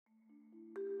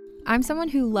I'm someone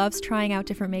who loves trying out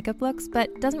different makeup looks,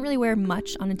 but doesn't really wear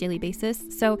much on a daily basis,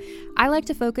 so I like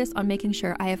to focus on making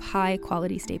sure I have high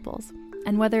quality staples.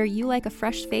 And whether you like a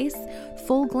fresh face,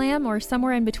 full glam, or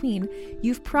somewhere in between,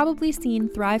 you've probably seen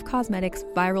Thrive Causemetics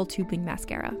Viral Tubing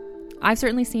Mascara. I've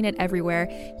certainly seen it everywhere.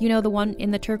 You know, the one in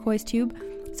the turquoise tube?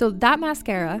 So that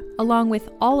mascara, along with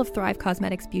all of Thrive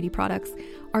Causemetics beauty products,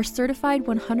 are certified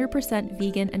 100%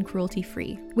 vegan and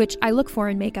cruelty-free, which I look for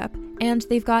in makeup, and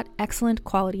they've got excellent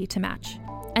quality to match.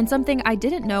 And something I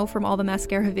didn't know from all the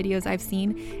mascara videos I've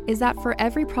seen is that for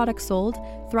every product sold,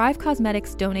 Thrive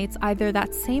Causemetics donates either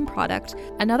that same product,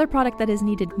 another product that is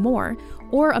needed more,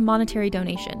 or a monetary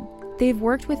donation. They've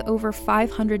worked with over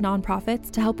 500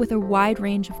 nonprofits to help with a wide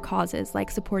range of causes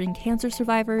like supporting cancer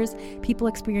survivors, people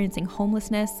experiencing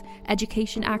homelessness,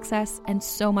 education access, and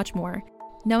so much more.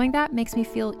 Knowing that makes me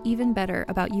feel even better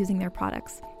about using their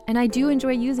products. And I do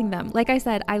enjoy using them. Like I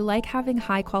said, I like having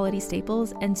high quality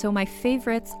staples, and so my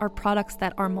favorites are products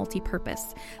that are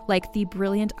multi-purpose, like the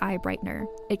Brilliant Eye Brightener.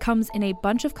 It comes in a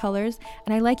bunch of colors,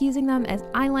 and I like using them as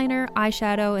eyeliner,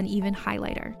 eyeshadow, and even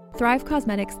highlighter. Thrive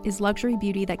Causemetics is luxury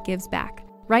beauty that gives back.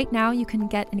 Right now, you can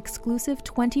get an exclusive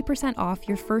 20% off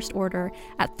your first order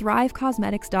at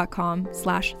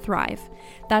thrivecausemetics.com/thrive.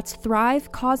 That's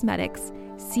Thrive Causemetics,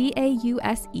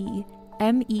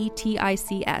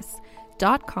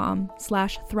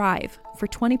 CAUSEMETICS.com/thrive for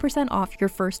 20% off your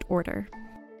first order.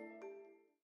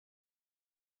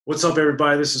 What's up,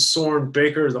 everybody? This is Soren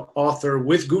Baker, the author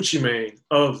with Gucci Mane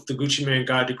of The Gucci Mane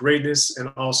Guide to Greatness,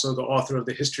 and also the author of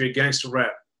The History of Gangster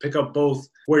Rap. Pick up both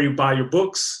where you buy your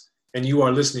books, and you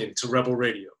are listening to Rebel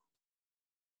Radio.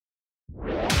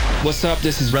 What's up?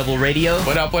 This is Rebel Radio.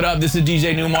 What up? What up? This is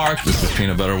DJ Newmark. This is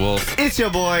Peanut Butter Wolf. It's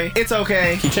your boy. It's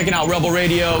okay. Keep checking out Rebel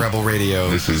Radio. Rebel Radio.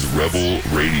 This is Rebel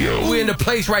Radio. We're in the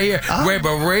place right here.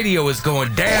 Rebel Radio is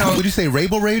going down. Would you say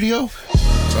Rebel Radio?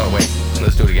 Oh, wait.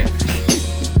 Let's do it again.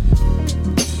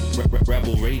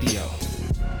 Rebel Radio.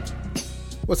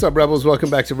 What's up, Rebels? Welcome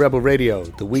back to Rebel Radio,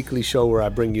 the weekly show where I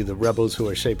bring you the rebels who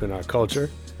are shaping our culture.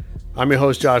 I'm your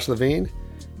host, Josh Levine.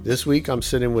 This week, I'm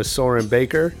sitting with Soren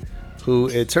Baker, who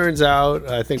it turns out,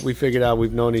 I think we figured out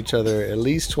we've known each other at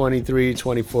least 23,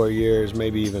 24 years,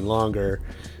 maybe even longer.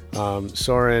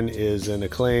 Soren is an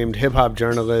acclaimed hip-hop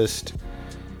journalist,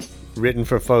 written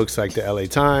for folks like the LA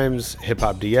Times, Hip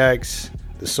Hop DX,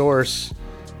 The Source.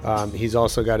 He's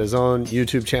also got his own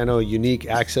YouTube channel, Unique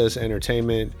Access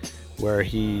Entertainment, where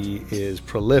he is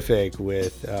prolific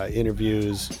with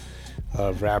interviews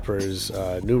of rappers,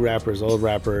 new rappers, old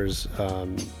rappers.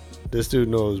 This dude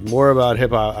knows more about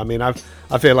hip hop. I mean, I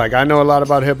feel like I know a lot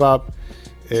about hip hop.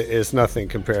 It's nothing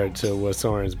compared to what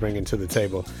Soren's bringing to the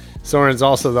table. Soren's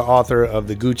also the author of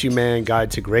The Gucci Mane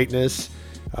Guide to Greatness,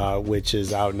 which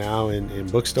is out now in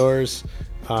bookstores.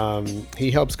 He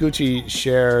helps Gucci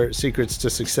share secrets to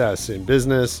success in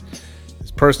business, his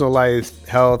personal life,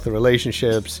 health, and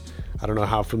relationships. I don't know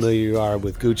how familiar you are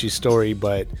with Gucci's story,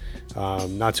 but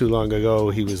not too long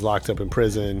ago, he was locked up in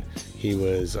prison. He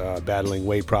was battling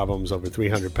weight problems, over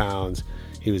 300 pounds.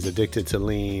 He was addicted to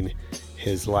lean.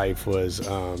 His life was,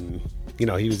 he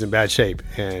was in bad shape,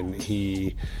 and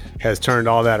he has turned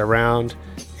all that around.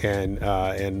 And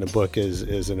the book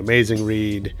is an amazing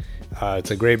read. It's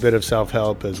a great bit of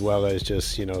self-help, as well as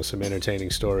just, some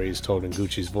entertaining stories told in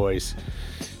Gucci's voice.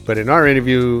 But in our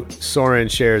interview, Soren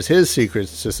shares his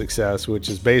secrets to success, which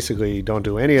is basically don't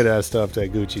do any of that stuff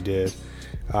that Gucci did.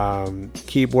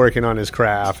 Keep working on his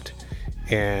craft.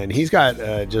 And he's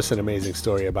got just an amazing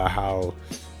story about how,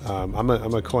 I'm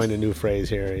gonna coin a new phrase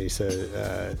here. He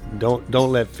said, don't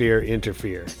let fear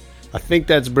interfere. I think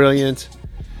that's brilliant.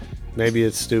 Maybe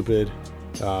it's stupid.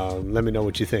 Let me know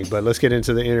what you think. But let's get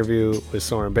into the interview with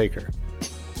Soren Baker.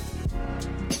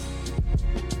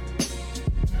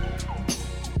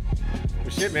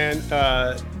 Shit, man.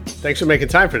 Thanks for making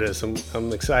time for this.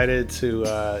 I'm excited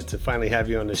to finally have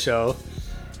you on the show.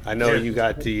 I know you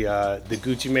got the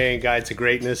Gucci Mane Guide to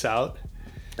Greatness out,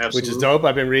 Absolutely. Which is dope.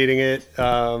 I've been reading it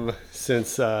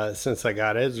since I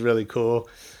got it. It's really cool.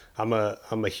 I'm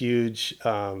a huge.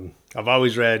 I've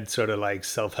always read sort of like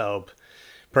self-help,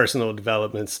 personal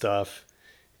development stuff,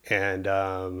 and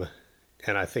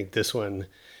I think this one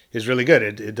is really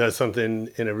good. It does something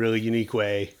in a really unique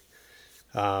way.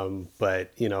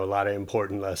 But a lot of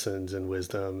important lessons and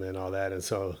wisdom and all that. And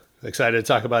so excited to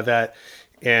talk about that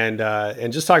and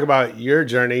just talk about your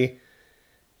journey.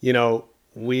 I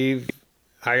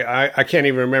can't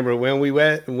even remember when we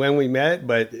met,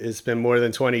 but it's been more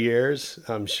than 20 years,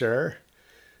 I'm sure.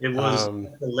 It was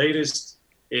the latest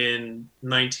in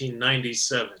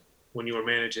 1997 when you were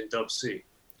managing Dub C.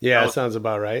 Yeah, that sounds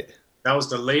about right. That was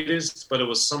the latest, but it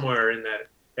was somewhere in that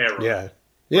era.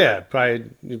 Yeah,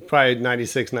 probably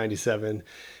 96, 97,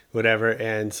 whatever.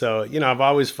 And so, I've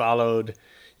always followed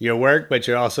your work, but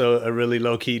you're also a really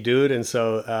low key dude. And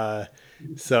so,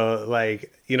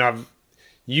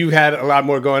 you had a lot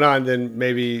more going on than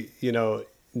maybe,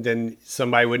 than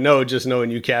somebody would know just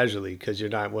knowing you casually, because you're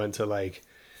not one to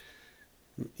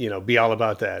be all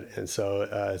about that. And so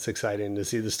it's exciting to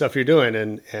see the stuff you're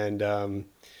doing and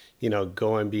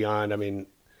going beyond. I mean,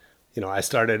 I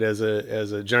started as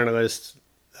a journalist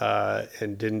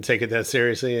and didn't take it that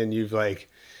seriously. And you've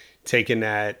taken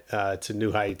that to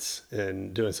new heights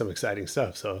and doing some exciting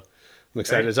stuff. So I'm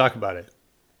excited to talk about it.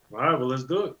 All right, well, let's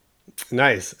do it.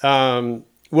 Nice.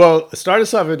 Well, start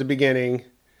us off at the beginning.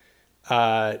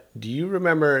 Do you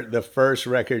remember the first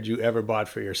record you ever bought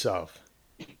for yourself?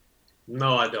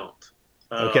 No, I don't.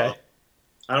 Okay.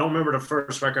 I don't remember the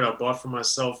first record I bought for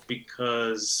myself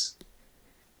because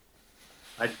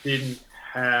I didn't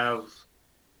have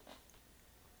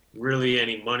really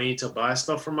any money to buy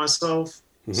stuff for myself.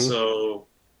 Mm-hmm. So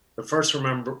the first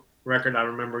record I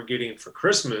remember getting for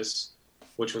Christmas,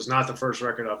 which was not the first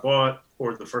record I bought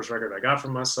or the first record I got for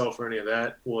myself or any of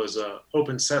that, was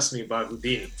Open Sesame by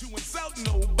Whodini.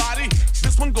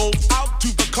 This one goes out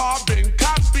to the carbon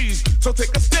copies, so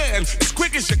take a stand as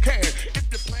quick as you can.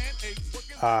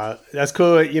 That's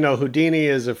cool. Whodini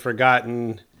is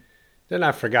they're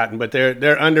not forgotten, but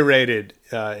they're underrated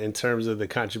in terms of the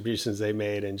contributions they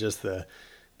made and just the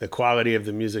quality of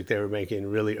the music they were making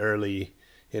really early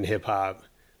in hip hop.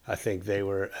 I think they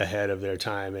were ahead of their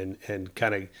time and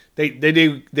kind of they get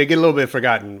a little bit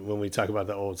forgotten when we talk about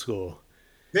the old school.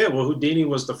 Yeah, well, Whodini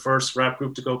was the first rap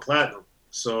group to go platinum,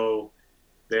 so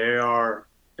they are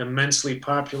immensely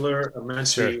popular,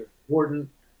 immensely important,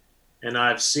 and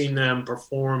I've seen them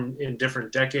perform in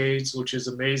different decades, which is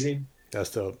amazing. That's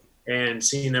dope. And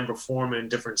seeing them perform in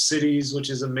different cities, which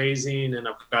is amazing, and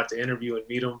I've got to interview and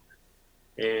meet them,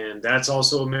 and that's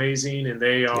also amazing. And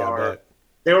they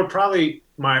were probably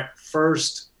my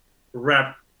first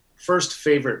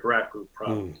favorite rap group,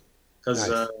 probably, because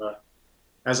nice.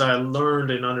 As I learned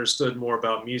and understood more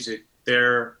about music,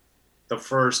 they're the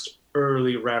first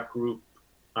early rap group,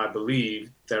 I believe,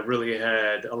 that really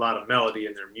had a lot of melody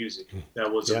in their music that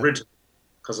was original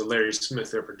because of Larry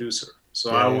Smith, their producer. So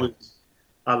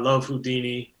I love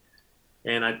Whodini,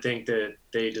 and I think that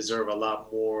they deserve a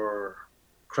lot more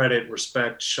credit,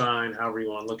 respect, shine, however you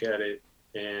want to look at it.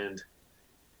 And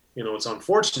it's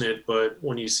unfortunate, but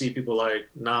when you see people like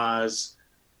Nas,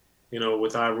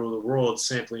 with I Rule the World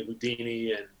sampling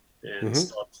Whodini and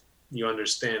stuff, you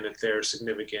understand that their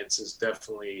significance is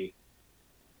definitely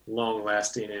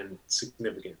long-lasting and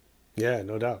significant. Yeah,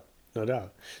 no doubt.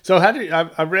 So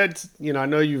I read, I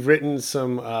know you've written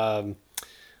some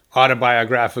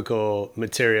autobiographical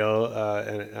material,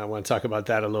 and I want to talk about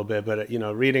that a little bit, but,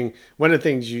 reading, one of the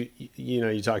things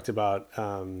you talked about,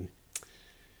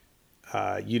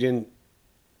 you didn't,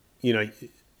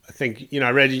 I think, I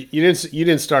read you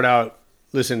didn't start out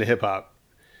listening to hip hop,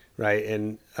 right?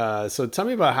 And so tell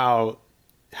me about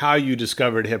how you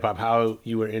discovered hip hop, how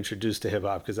you were introduced to hip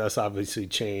hop, because that's obviously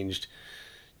changed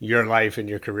your life and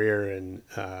your career and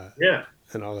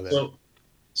all of that.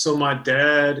 So my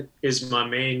dad is my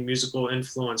main musical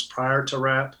influence prior to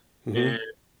rap, and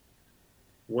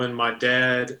when my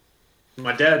dad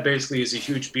basically is a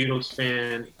huge Beatles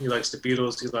fan. He likes the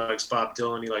Beatles. He likes Bob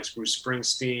Dylan. He likes Bruce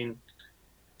Springsteen.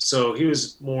 So he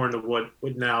was more into what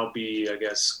would now be, I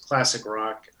guess, classic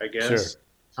rock,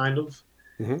 kind of.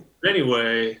 Mm-hmm. But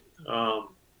anyway,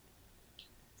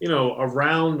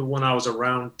 around when I was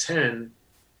around 10,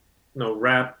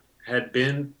 rap had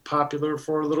been popular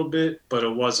for a little bit, but it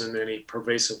wasn't any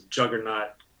pervasive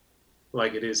juggernaut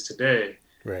like it is today.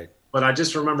 Right. But I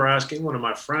just remember asking one of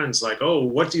my friends, like, oh,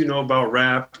 what do you know about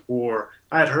rap? Or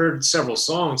I had heard several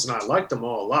songs and I liked them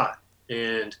all a lot.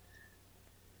 And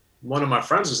one of my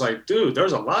friends was like, dude,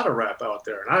 there's a lot of rap out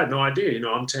there. And I had no idea.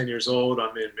 I'm 10 years old.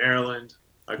 I'm in Maryland.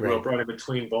 I grew up right in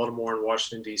between Baltimore and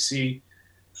Washington, D.C.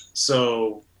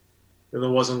 So it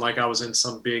wasn't like I was in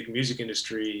some big music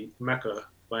industry mecca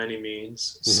by any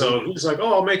means. Mm-hmm. So he was like,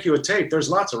 oh, I'll make you a tape. There's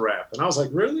lots of rap. And I was like,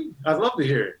 really? I'd love to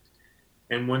hear it.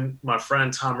 And when my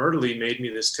friend Tom Erdely made me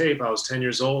this tape, I was 10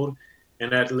 years old,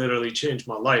 and that literally changed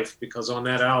my life, because on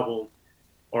that album,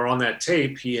 or on that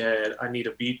tape, he had I Need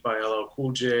a Beat by LL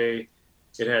Cool J.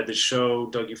 It had The Show,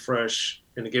 Dougie Fresh,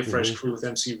 and the Get Fresh Crew with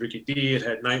MC Ricky D. It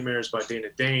had Nightmares by Dana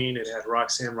Dane. It had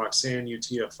Roxanne,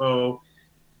 UTFO.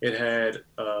 It had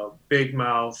Big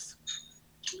Mouth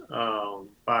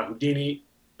by Whodini,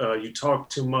 You Talk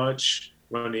Too Much,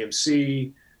 Run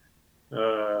DMC.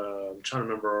 I'm trying to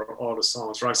remember all the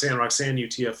songs. Roxanne,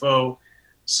 UTFO.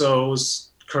 So it was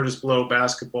Curtis Blow,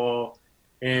 Basketball.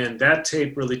 And that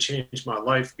tape really changed my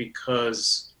life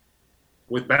because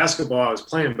with basketball, I was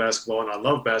playing basketball and I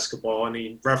love basketball, and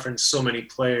he referenced so many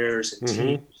players and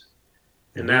teams.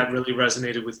 And that really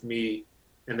resonated with me.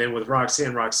 And then with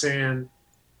Roxanne,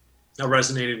 I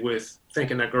resonated with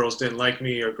thinking that girls didn't like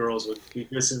me or girls would be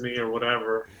dissing me or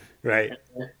whatever. Right.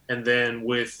 And then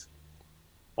with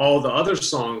all the other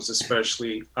songs,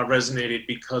 especially, I resonated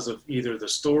because of either the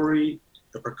story,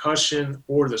 the percussion,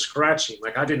 or the scratching.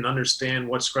 Like, I didn't understand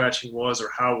what scratching was or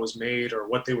how it was made or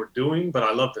what they were doing, but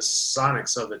I loved the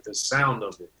sonics of it, the sound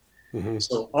of it.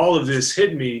 So all of this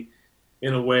hit me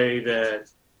in a way that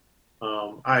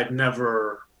I had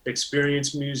never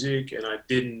experienced music, and I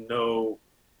didn't know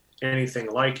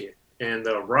anything like it. And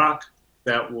the rock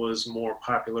that was more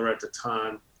popular at the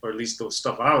time, or at least the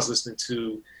stuff I was listening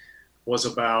to, was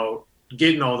about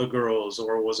getting all the girls,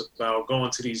 or was about going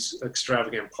to these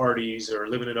extravagant parties or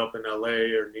living it up in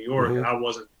LA or New York. And I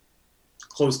wasn't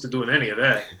close to doing any of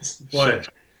that. But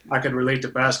I could relate to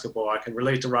basketball. I could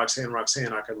relate to Roxanne.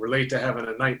 I could relate to having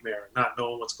a nightmare and not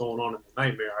knowing what's going on in the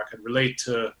nightmare. I could relate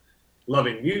to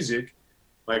loving music,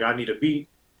 like I Need a Beat.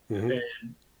 And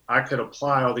I could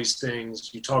apply all these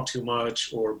things, You Talk Too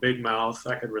Much or Big Mouth.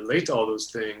 I could relate to all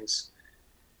those things.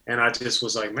 And I just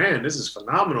was like, man, this is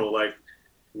phenomenal. Like,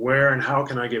 where and how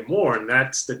can I get more? And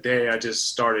that's the day I just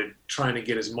started trying to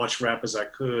get as much rap as I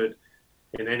could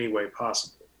in any way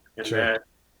possible. And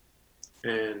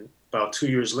and about 2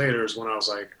 years later is when I was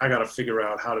like, I got to figure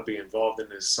out how to be involved in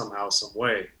this somehow, some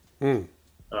way. Yeah,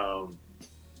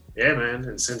 man.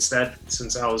 And since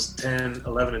I was 10,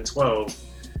 11, and 12,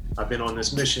 I've been on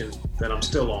this mission that I'm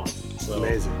still on. So.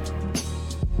 Amazing.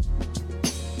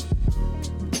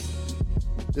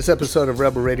 This episode of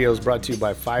Rebel Radio is brought to you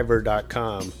by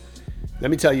Fiverr.com. Let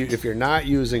me tell you, if you're not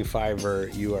using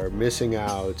Fiverr, you are missing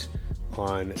out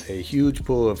on a huge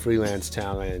pool of freelance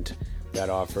talent that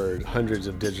offered hundreds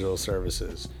of digital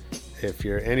services. If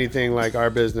you're anything like our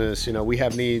business, we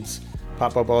have needs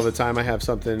pop up all the time. I have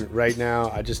something right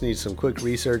now. I just need some quick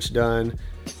research done.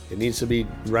 It needs to be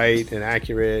right and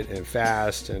accurate and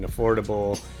fast and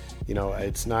affordable.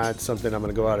 It's not something I'm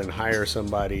going to go out and hire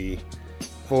somebody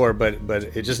for, but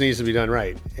it just needs to be done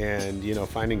right. And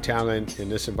finding talent in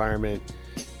this environment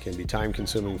can be time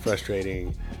consuming,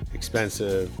 frustrating,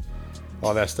 expensive,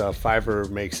 all that stuff. Fiverr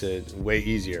makes it way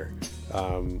easier.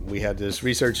 We had this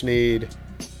research need.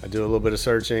 I do a little bit of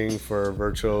searching for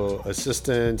virtual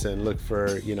assistants and look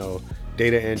for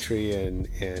data entry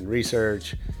and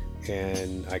research,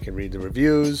 and I can read the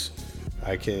reviews.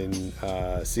 I can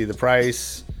see the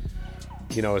price.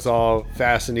 It's all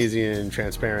fast and easy and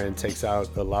transparent. Takes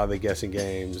out a lot of the guessing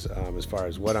games as far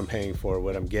as what I'm paying for,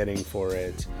 what I'm getting for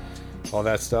it, all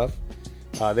that stuff.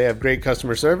 They have great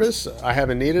customer service. I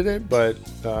haven't needed it, but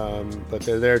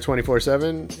they're there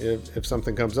 24/7 if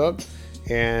something comes up.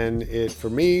 And it,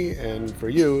 for me and for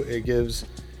you, it gives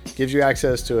you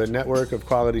access to a network of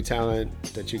quality talent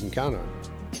that you can count on.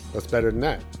 What's better than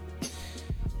that?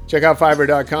 Check out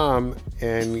Fiverr.com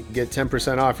and get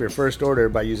 10% off your first order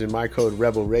by using my code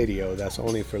Rebel Radio. That's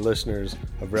only for listeners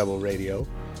of Rebel Radio.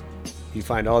 You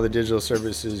find all the digital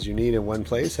services you need in one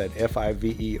place at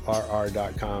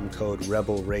Fiverr.com, code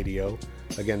Rebel Radio.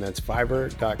 Again, that's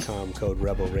Fiverr.com, code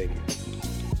Rebel Radio.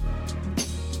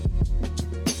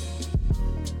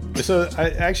 So I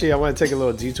want to take a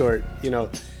little detour. To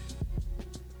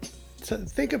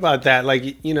think about that.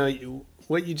 Like,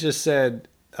 what you just said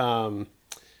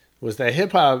was that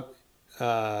hip hop,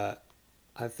 I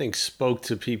think, spoke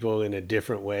to people in a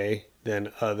different way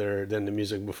than the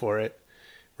music before it.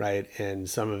 Right. And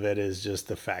some of it is just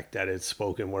the fact that it's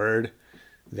spoken word,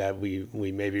 that we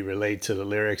maybe relate to the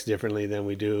lyrics differently than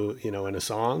we do, in a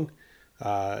song,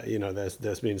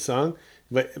 that's being sung.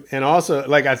 And also,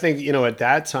 like, I think, at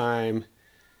that time,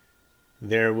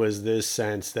 there was this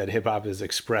sense that hip hop is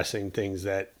expressing things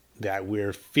that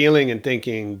we're feeling and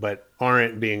thinking, but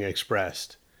aren't being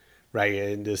expressed. Right.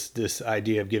 And this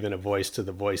idea of giving a voice to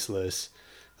the voiceless.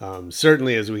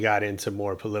 Certainly as we got into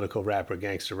more political rap or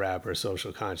gangster rap or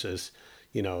social conscious,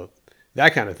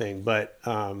 that kind of thing. But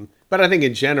I think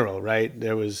in general, right,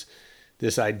 there was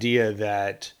this idea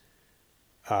that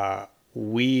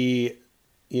we,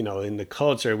 in the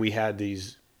culture, we had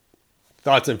these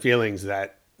thoughts and feelings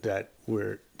that the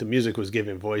music was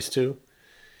giving voice to.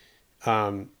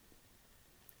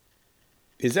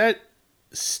 Is that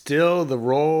still the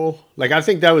role? Like, I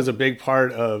think that was a big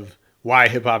part of why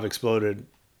hip hop exploded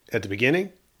at the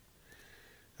beginning.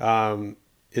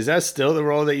 Is that still the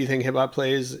role that you think hip hop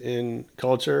plays in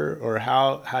culture, or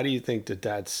how do you think that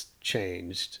that's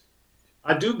changed?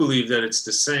 I do believe that it's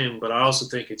the same, but I also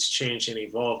think it's changed and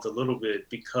evolved a little bit,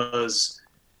 because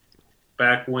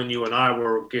back when you and I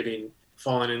were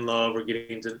falling in love or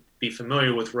getting to be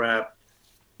familiar with rap,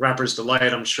 Rapper's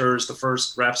Delight, I'm sure, is the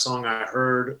first rap song I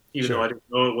heard, even though I didn't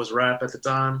know it was rap at the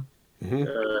time.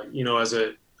 As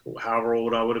however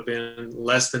old I would have been,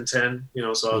 less than 10,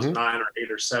 so I was 9 or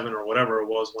 8 or 7 or whatever it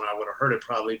was when I would have heard it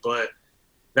probably. But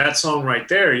that song right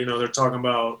there, they're talking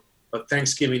about a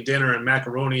Thanksgiving dinner and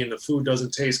macaroni and the food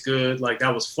doesn't taste good. Like,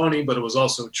 that was funny, but it was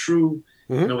also true.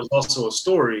 And it was also a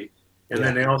story. And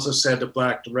then they also said the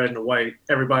black, the red, and the white,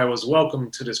 everybody was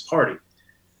welcome to this party.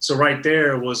 So right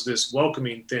there was this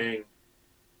welcoming thing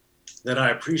that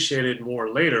I appreciated more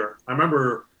later. I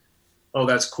remember,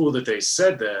 that's cool that they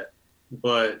said that.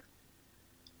 But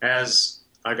as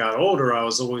I got older, I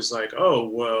was always like,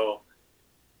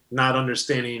 not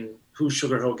understanding who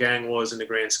Sugar Hill Gang was in the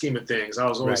grand scheme of things. I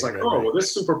was always well,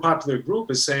 this super popular group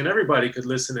is saying everybody could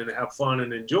listen and have fun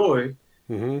and enjoy,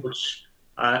 which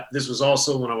this was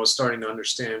also when I was starting to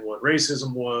understand what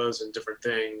racism was and different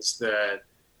things that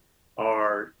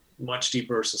are much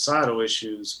deeper societal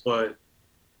issues. But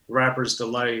Rapper's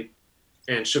Delight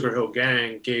and Sugar Hill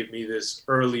Gang gave me this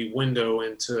early window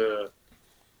into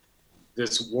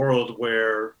this world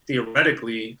where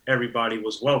theoretically everybody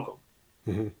was welcome.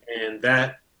 And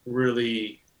that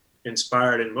really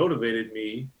inspired and motivated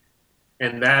me.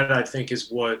 And that, I think,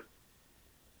 is what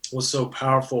was so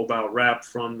powerful about rap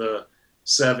from the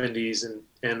 70s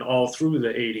and all through the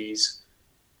 80s,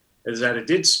 is that it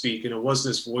did speak, and it was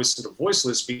this voice of the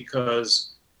voiceless,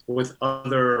 because with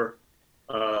other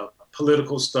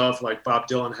political stuff, like Bob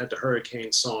Dylan had the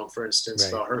Hurricane song, for instance,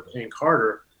 about Hurricane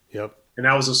Carter. And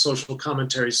that was a social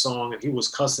commentary song, and he was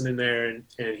cussing in there, and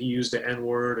he used the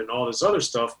N-word and all this other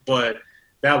stuff, but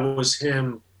that was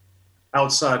him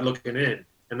outside looking in.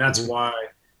 And that's why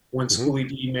when Schoolie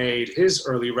D made his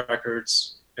early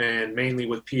records, and mainly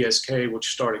with PSK,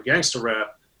 which started gangster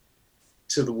rap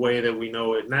to the way that we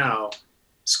know it now,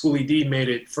 Schoolie D made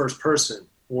it first person,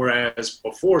 whereas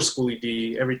before Schoolie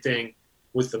D, everything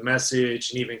with The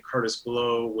Message and even Curtis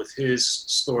Blow with his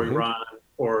story rhyme,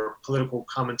 or political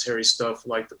commentary stuff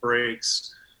like The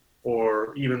Breaks,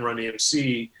 or even Run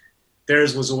DMC,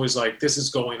 theirs was always like, this is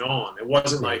going on. It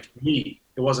wasn't like me.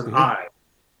 It wasn't I.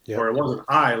 Or it wasn't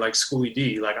I like Schoolie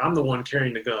D. Like, I'm the one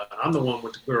carrying the gun. I'm the one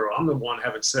with the girl. I'm the one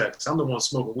having sex. I'm the one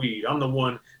smoking weed. I'm the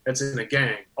one that's in the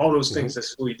gang. All those things that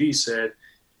Schoolie D said.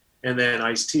 And then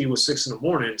Ice-T was 6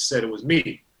 a.m. said it was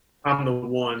me. I'm the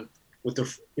one with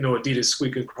the, Adidas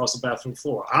squeaking across the bathroom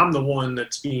floor. I'm the one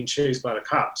that's being chased by the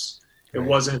cops. It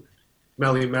wasn't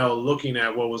Melly Mel looking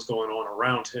at what was going on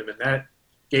around him. And that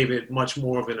gave it much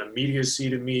more of an immediacy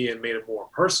to me and made it more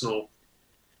personal,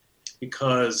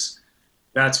 because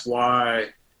that's why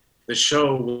the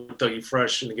show with Dougie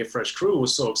Fresh and the Get Fresh crew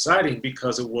was so exciting,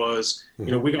 because it was,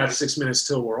 we got 6 minutes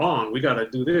till we're on. We got to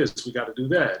do this. We got to do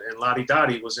that. And Lottie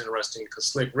Dottie was interesting because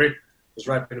Slick Rick was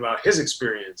rapping about his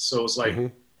experience. So it's like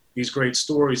these great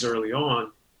stories early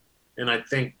on. And I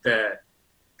think that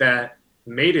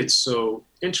made it so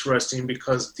interesting,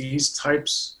 because these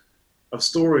types of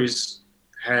stories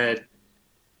had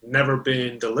never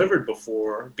been delivered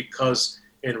before, because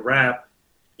in rap,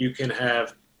 you can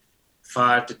have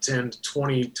 5 to 10 to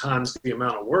 20 times the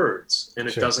amount of words, and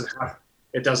it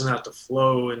doesn't have to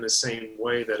flow in the same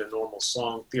way that a normal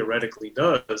song theoretically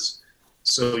does.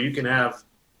 So you can have,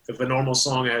 if a normal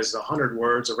song has 100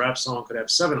 words, a rap song could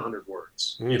have 700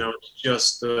 words.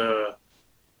 Just the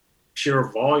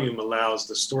pure volume allows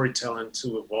the storytelling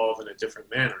to evolve in a different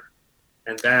manner,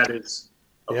 and that is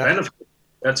a benefit.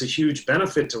 That's a huge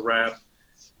benefit to rap,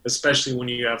 especially when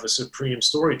you have a supreme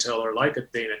storyteller like a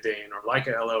Dana Dane, or like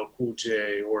a LL Cool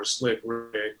J, or Slick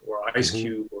Rick, or Ice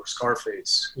Cube, or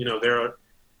Scarface. They're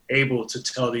able to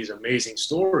tell these amazing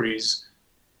stories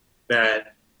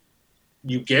that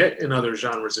you get in other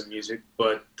genres of music,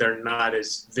 but they're not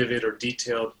as vivid or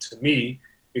detailed to me,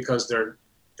 because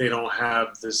they don't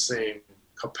have the same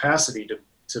capacity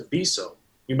to be so.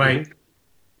 You might,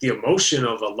 the emotion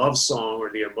of a love song, or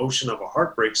the emotion of a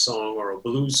heartbreak song, or a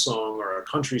blues song, or a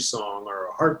country song, or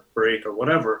a heartbreak, or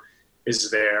whatever is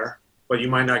there, but you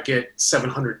might not get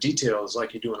 700 details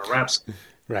like you do in a rap song.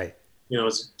 Right.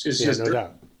 It's just no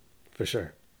doubt. For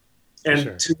sure.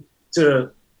 And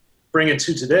to bring it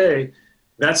to today,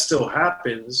 that still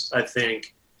happens, I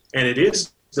think, and it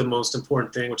is the most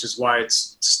important thing, which is why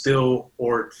it's still,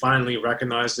 or finally,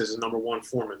 recognized as a number one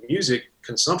form of music,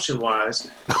 consumption-wise.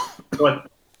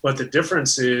 But the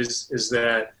difference is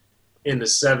that in the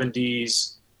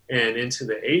 70s and into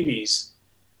the 80s,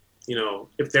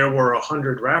 if there were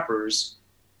 100 rappers,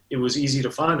 it was easy to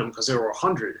find them because there were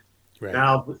 100. Right.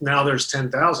 Now there's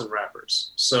 10,000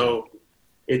 rappers. So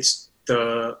it's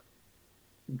the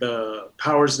the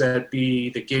powers that be,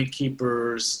 the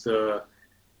gatekeepers,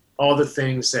 all the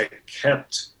things that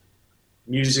kept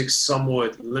music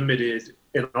somewhat limited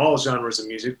in all genres of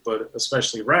music, but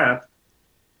especially rap,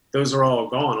 those are all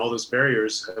gone. All those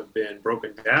barriers have been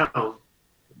broken down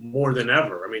more than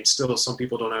ever. I mean, still some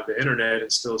people don't have the internet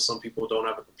and still some people don't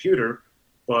have a computer,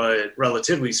 but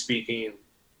relatively speaking,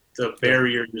 the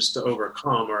barriers to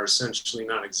overcome are essentially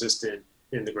non-existent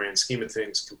in the grand scheme of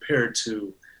things compared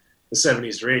to the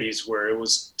 70s or 80s, where it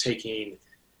was taking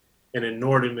an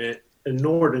inordinate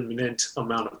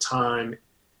amount of time,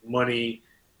 money,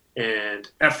 and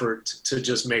effort to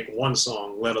just make one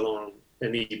song, let alone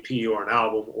an EP or an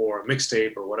album or a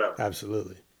mixtape or whatever.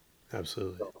 Absolutely.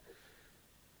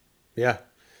 Yeah.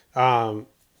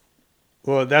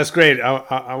 Well, that's great.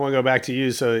 I want to go back to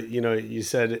you. So, you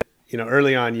said,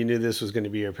 early on you knew this was going to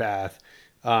be your path.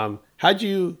 What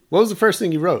was the first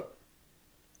thing you wrote?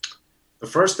 The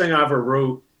first thing I ever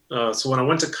wrote, so when I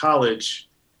went to college,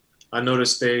 I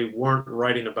noticed they weren't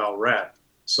writing about rap.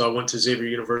 So I went to Xavier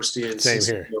University in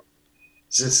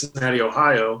Cincinnati,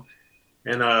 Ohio.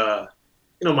 And,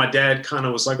 my dad kind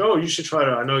of was like, oh, you should try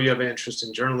to, I know you have an interest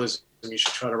in journalism. You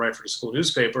should try to write for the school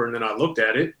newspaper. And then I looked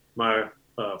at it my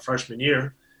freshman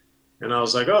year, and I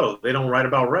was like, oh, they don't write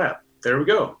about rap. There we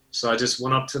go. So I just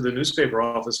went up to the newspaper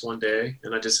office one day,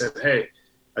 and I just said, hey,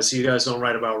 I see you guys don't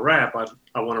write about rap.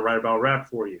 I want to write about rap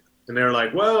for you. And they're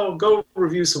like, well, go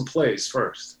review some plays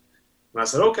first. And I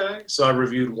said, okay. So I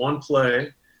reviewed one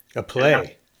play. A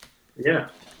play? Yeah.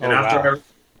 And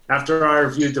after I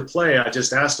reviewed the play, I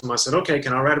just asked them, I said, okay,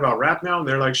 can I write about rap now? And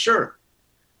they're like, sure.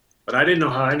 But I didn't know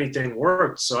how anything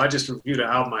worked. So I just reviewed an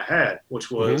album I had,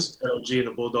 which was LG and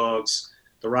the Bulldogs,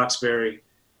 the Roxbury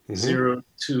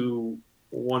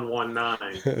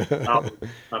 02119 album.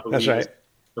 I believe That's right.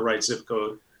 The right zip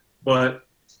code. But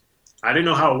I didn't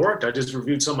know how it worked. I just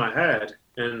reviewed some I had.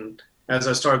 And as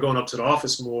I started going up to the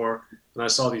office more, and I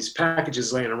saw these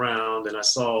packages laying around, and I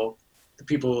saw the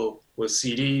people with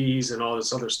CDs and all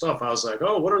this other stuff, I was like,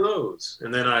 oh, what are those?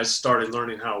 And then I started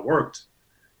learning how it worked.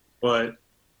 But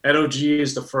NOG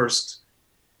is the first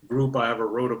group I ever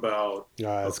wrote about.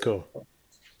 That's cool.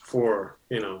 For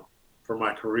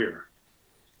my career.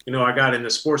 I got in the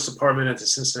sports department at the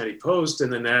Cincinnati Post,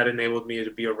 and then that enabled me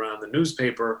to be around the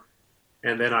newspaper.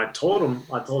 And then I told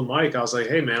Mike, I was like,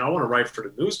 hey man, I want to write for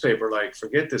the newspaper. Like,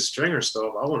 forget this stringer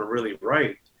stuff. I want to really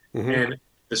write. And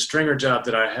the stringer job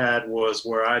that I had was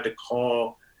where I had to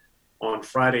call on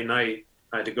Friday night.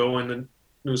 I had to go in the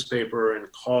newspaper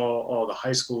and call all the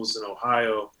high schools in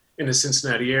Ohio, in the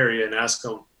Cincinnati area, and ask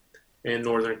them in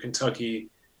Northern Kentucky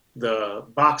the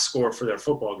box score for their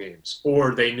football games,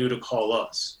 or they knew to call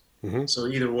us. So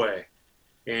either way.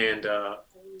 And,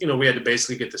 we had to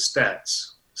basically get the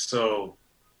stats. So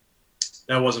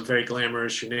that wasn't very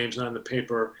glamorous. Your name's not in the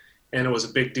paper. And it was a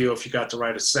big deal if you got to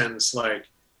write a sentence like,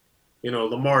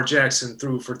 Lamar Jackson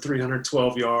threw for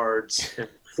 312 yards and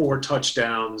 4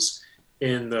 touchdowns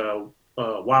in the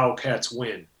Wildcats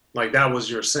win. Like, that was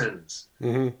your sentence.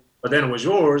 But then it was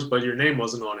yours, but your name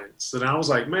wasn't on it. So then I was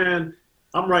like, man,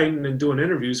 I'm writing and doing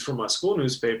interviews for my school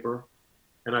newspaper.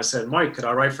 And I said, Mike, could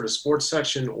I write for the sports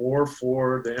section or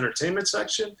for the entertainment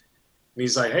section? And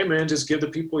he's like, hey, man, just give the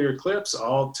people your clips.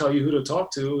 I'll tell you who to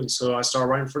talk to. And so I started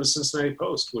writing for the Cincinnati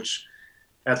Post, which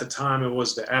at the time it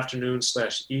was the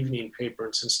afternoon/evening paper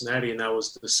in Cincinnati. And that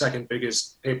was the second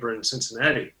biggest paper in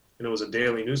Cincinnati. And it was a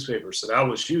daily newspaper. So that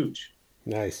was huge.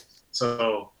 Nice.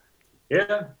 So,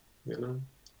 yeah,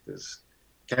 just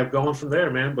kept going from there,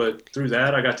 man. But through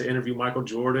that, I got to interview Michael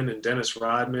Jordan and Dennis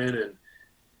Rodman and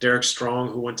Derek Strong,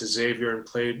 who went to Xavier and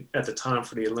played at the time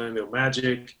for the Orlando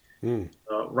Magic.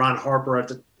 Ron Harper at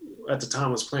the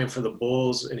time was playing for the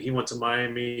Bulls, and he went to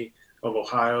Miami of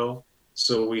Ohio.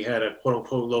 So we had a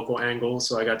quote-unquote local angle.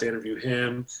 So I got to interview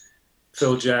him,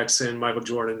 Phil Jackson, Michael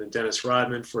Jordan, and Dennis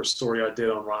Rodman for a story I did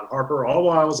on Ron Harper, all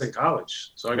while I was in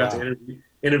college. So I got to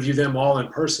interview them all in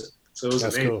person. So it was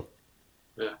amazing. Cool.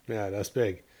 Yeah, that's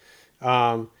big.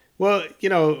 Well,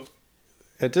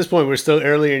 at this point, we're still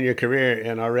early in your career,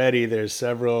 and already there's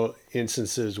several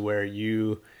instances where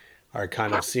you are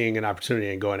kind of seeing an opportunity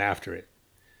and going after it,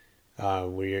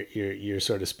 where you're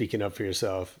sort of speaking up for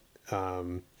yourself,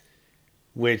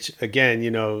 which again,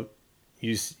 you're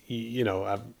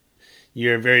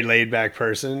a very laid back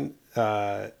person.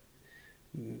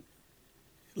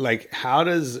 Like,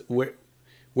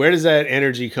 where does that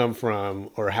energy come from,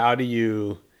 or how do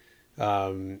you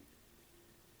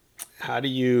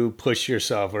push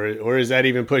yourself, or is that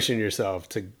even pushing yourself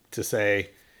to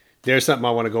say, there's something I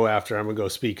want to go after, I'm gonna go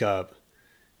speak up,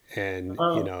 and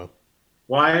Well,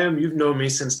 you've known me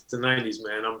since the 90s,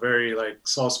 man. I'm very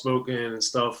soft spoken and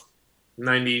stuff.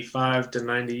 95 to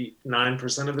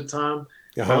 99% of the time.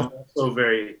 Uh-huh. I'm also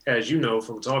very, as you know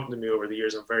from talking to me over the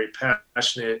years, I'm very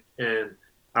passionate, and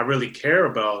I really care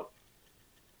about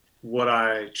what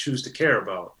I choose to care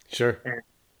about. Sure. And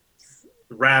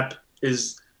rap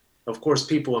is, of course,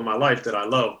 people in my life that I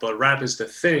love, but rap is the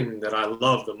thing that I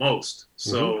love the most.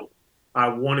 So I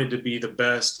wanted to be the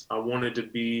best. I wanted to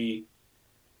be,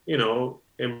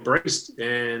 embraced,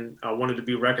 and I wanted to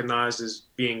be recognized as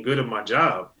being good at my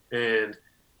job. And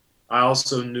I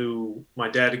also knew my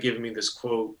dad had given me this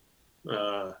quote,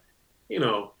 to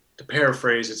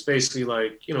paraphrase, it's basically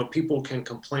like, people can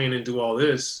complain and do all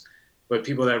this, but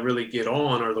people that really get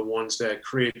on are the ones that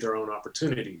create their own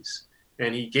opportunities.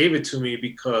 And he gave it to me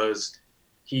because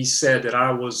he said that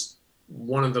I was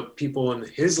one of the people in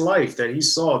his life that he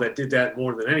saw that did that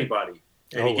more than anybody.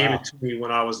 And he gave it to me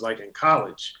when I was like in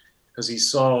college, because he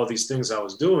saw all these things I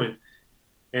was doing.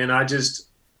 And I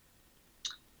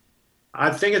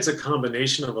think it's a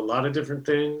combination of a lot of different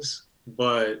things,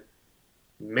 but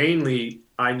mainly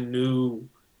I knew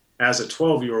as a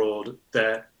 12-year-old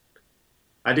that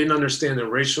I didn't understand the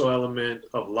racial element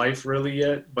of life really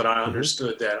yet, but I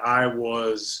understood that I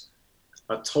was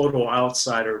a total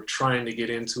outsider trying to get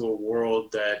into a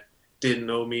world that didn't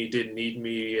know me, didn't need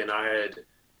me, and I had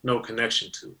no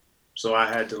connection to. So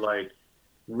I had to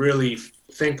really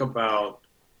think about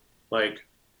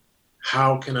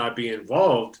how can I be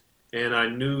involved? And I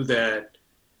knew that,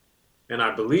 and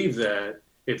I believe that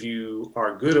if you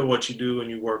are good at what you do and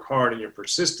you work hard and you're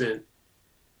persistent,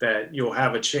 that you'll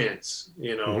have a chance,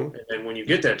 and then when you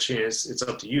get that chance, it's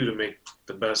up to you to make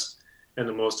the best and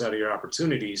the most out of your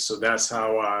opportunities. So that's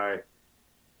how I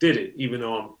did it, even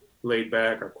though I'm laid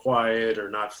back or quiet or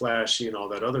not flashy and all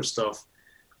that other stuff.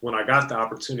 When I got the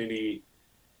opportunity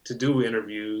to do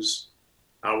interviews,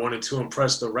 I wanted to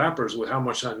impress the rappers with how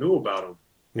much I knew about them.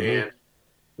 And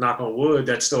knock on wood,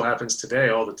 that still happens today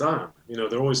all the time.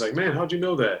 They're always like, man, how'd you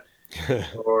know that?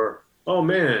 Or, oh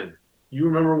man, you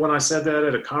remember when I said that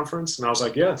at a conference? And I was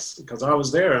like, yes, because I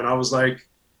was there and I was like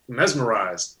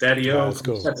mesmerized. Daddy-O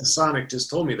from Stetsasonic just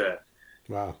told me that.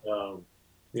 Wow.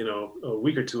 A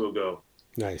week or two ago.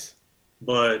 Nice.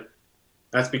 But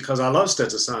that's because I love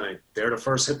Stetsasonic. They're the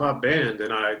first hip hop band,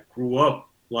 and I grew up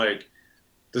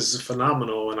this is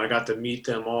phenomenal. And I got to meet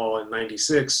them all in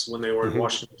 '96 when they were in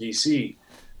Washington, D.C.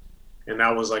 And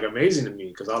that was amazing to me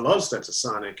because I love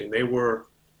Stetsasonic, and they were,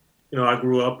 I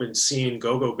grew up in seeing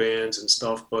go-go bands and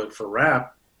stuff, but for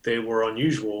rap, they were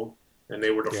unusual, and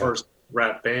they were the first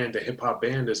rap band, the hip hop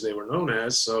band as they were known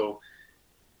as. So,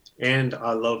 and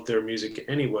I loved their music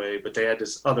anyway, but they had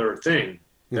this other thing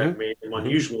that made them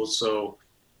unusual. So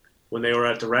when they were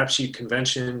at the Rap Sheet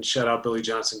convention, shout out Billy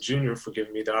Johnson Jr. for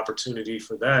giving me the opportunity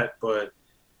for that. But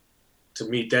to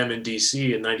meet them in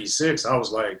DC in '96, I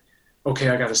was like, okay,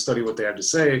 I got to study what they have to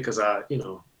say because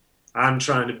I'm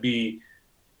trying to be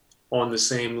on the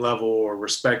same level or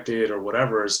respected or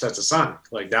whatever as Stetsasonic.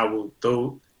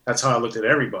 That's how I looked at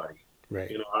everybody.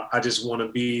 Right. I just want to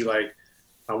be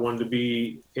I wanted to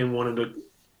be in one of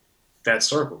that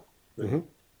circle.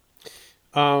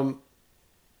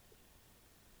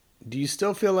 Do you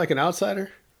still feel like an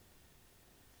outsider?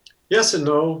 Yes and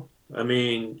no. I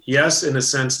mean, yes, in the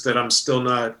sense that I'm still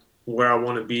not where I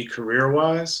want to be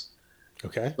career-wise.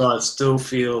 Okay. But I still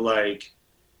feel like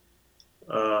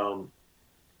I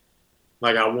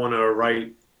want to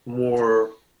write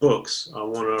more books. I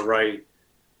want to write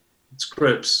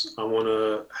scripts. I want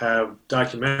to have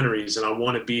documentaries, and I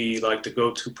want to be the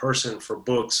go-to person for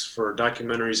books, for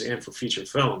documentaries, and for feature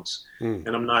films. And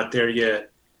I'm not there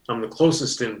yet. I'm the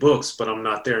closest in books, but I'm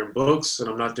not there in books, and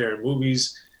I'm not there in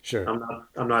movies. Sure.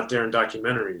 I'm not there in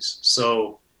documentaries.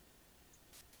 So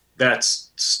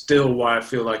that's still why I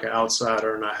feel like an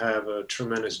outsider, and I have a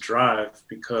tremendous drive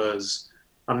because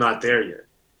I'm not there yet.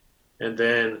 And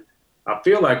then I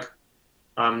feel like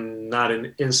I'm not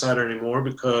an insider anymore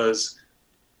because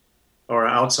of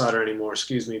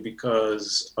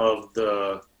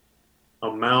the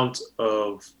amount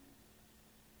of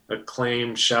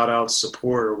acclaim, shout out,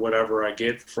 support, or whatever I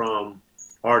get from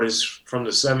artists from the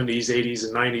 70s, 80s,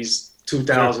 and 90s,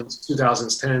 2000s,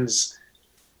 2010s,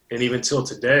 and even till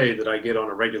today that I get on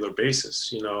a regular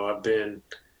basis. I've been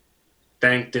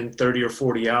thanked in 30 or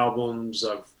 40 albums.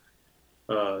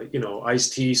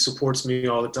 Ice-T supports me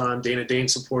all the time. Dana Dane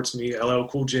supports me. LL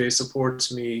Cool J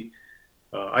supports me.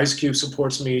 Ice Cube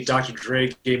supports me. Dr.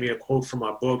 Dre gave me a quote from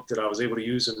my book that I was able to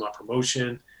use in my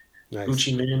promotion. Nice.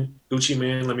 Gucci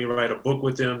Man, let me write a book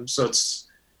with him. So it's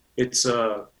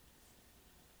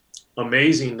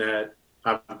amazing that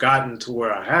I've gotten to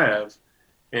where I have,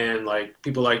 and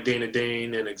people like Dana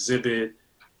Dane and Exhibit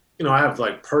I have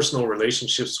like personal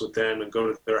relationships with them and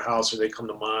go to their house or they come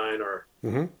to mine, or,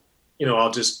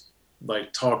 I'll just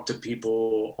like talk to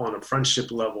people on a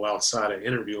friendship level outside of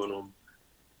interviewing them.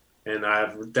 And I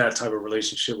have that type of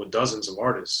relationship with dozens of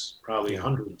artists, probably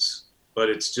hundreds. But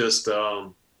it's just,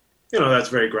 that's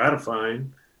very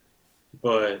gratifying.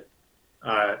 But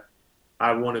I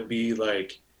want to be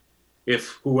like,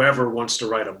 if whoever wants to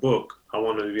write a book, I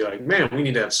want to be like, man, we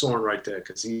need to have Soren write that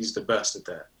because he's the best at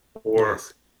that. Or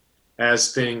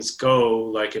as things go,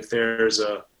 like if there's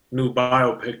a new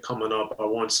biopic coming up, I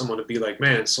want someone to be like,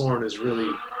 man, Soren is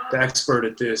really the expert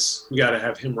at this. We got to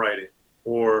have him write it.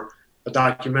 Or a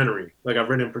documentary. Like I've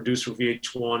written and produced for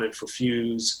VH1 and for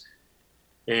Fuse.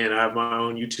 And I have my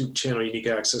own YouTube channel, Unique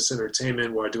Access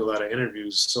Entertainment, where I do a lot of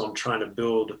interviews. So I'm trying to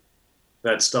build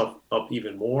that stuff up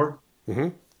even more.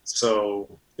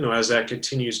 So, as that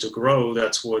continues to grow,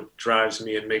 that's what drives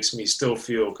me and makes me still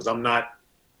feel, because I'm not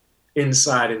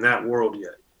inside in that world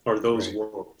yet, or those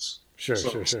worlds. Sure.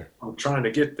 I'm trying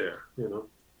to get there,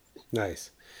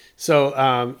 Nice.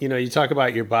 So, you talk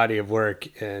about your body of work,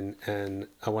 and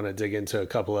I want to dig into a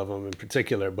couple of them in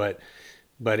particular, but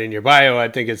in your bio, I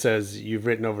think it says you've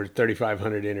written over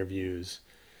 3,500 interviews,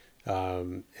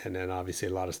 and then obviously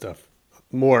a lot of stuff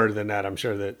more than that. I'm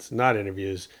sure that's not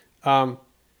interviews.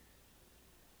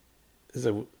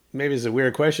 Maybe it's a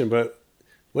weird question, but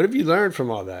what have you learned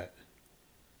from all that?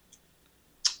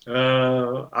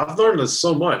 I've learned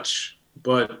so much,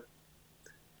 but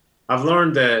I've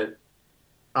learned that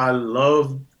I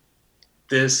love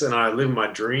this and I live my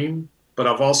dream, but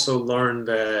I've also learned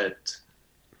that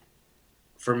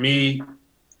for me,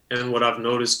 and what I've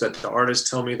noticed that the artists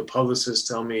tell me, the publicists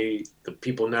tell me, the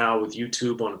people now with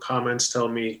YouTube on comments tell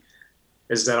me,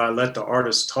 is that I let the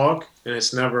artist talk, and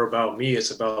it's never about me,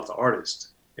 it's about the artist.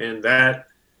 And that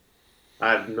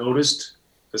I've noticed,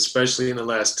 especially in the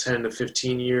last 10 to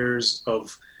 15 years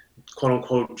of quote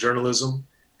unquote journalism,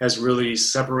 has really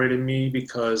separated me,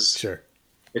 because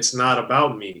it's not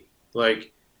about me.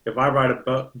 Like if I write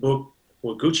a book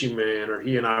with Gucci Mane, or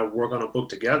he and I work on a book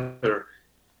together,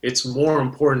 it's more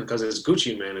important because it's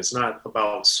Gucci Mane. It's not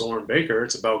about Soren Baker.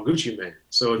 It's about Gucci Mane.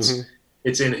 So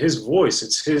it's in his voice.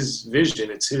 It's his vision.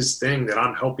 It's his thing that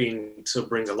I'm helping to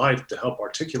bring to life, to help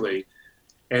articulate.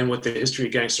 And with the History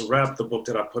of Gangster Rap, the book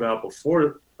that I put out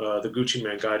before the Gucci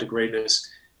Mane Guide to Greatness,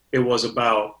 it was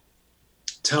about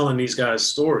telling these guys'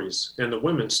 stories and the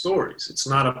women's stories. It's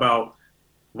not about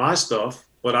my stuff,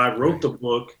 but I wrote the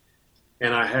book,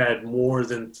 and I had more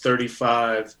than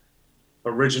 35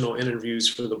 original interviews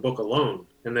for the book alone.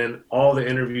 And then all the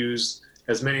interviews,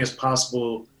 as many as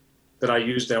possible that I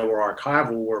used that were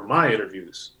archival, were my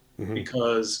interviews,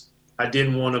 because I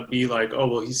didn't want to be like, oh,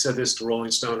 well, he said this to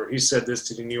Rolling Stone, or he said this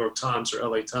to the New York Times or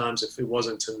LA Times, if it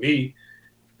wasn't to me,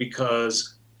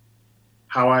 because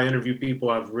how I interview people,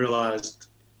 I've realized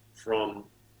from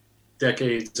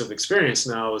decades of experience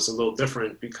now, is a little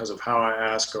different because of how I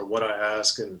ask or what I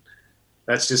ask. And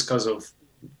that's just because of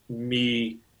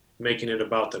me making it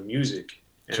about the music.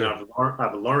 And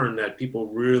I've learned that people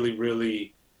really,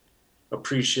 really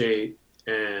appreciate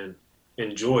and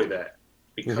enjoy that,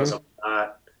 because I'm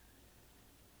not,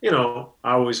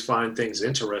 I always find things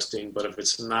interesting, but if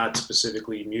it's not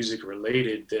specifically music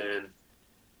related, then,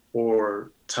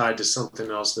 or tied to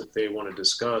something else that they want to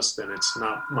discuss, then it's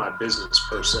not my business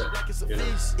per se.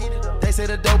 They say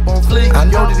the dope on fleek. I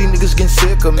know that these niggas getting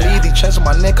sick of me. These chains on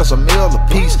my neck cause a meal a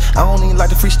piece. I don't even like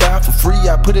to freestyle for free.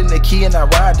 I put in the key and I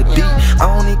ride the beat.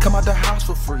 I don't even come out the house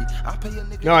for free. I pay a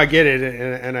nigga. No, I get it,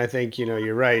 and I think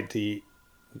you're right. The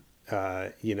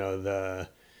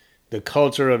the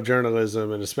culture of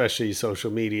journalism, and especially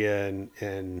social media,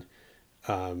 and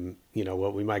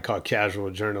what we might call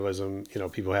casual journalism,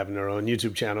 people having their own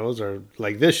YouTube channels, or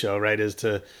like this show, right, is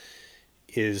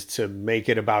to make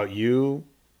it about you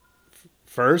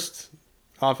first,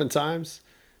 oftentimes.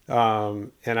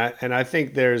 And I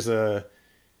think there's a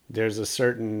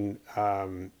certain,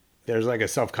 there's like a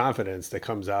self-confidence that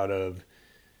comes out of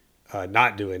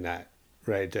not doing that,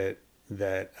 right?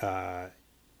 That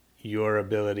your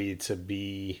ability to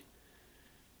be,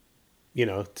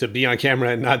 to be on camera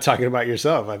and not talking about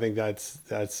yourself. I think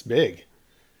that's big.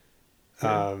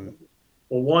 Well,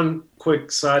 one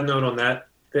quick side note on that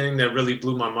thing that really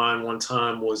blew my mind one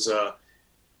time was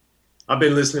I've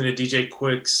been listening to DJ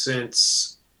Quick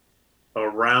since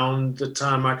around the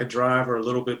time I could drive, or a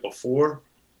little bit before,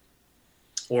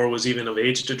 or was even of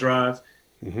age to drive.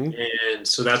 And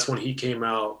so that's when he came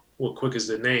out with Quick Is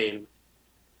the Name.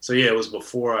 So yeah, it was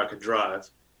before I could drive.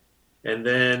 And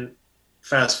then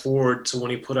fast forward to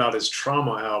when he put out his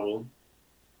Trauma album,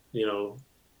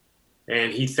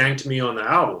 and he thanked me on the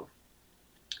album.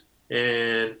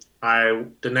 And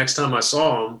the next time I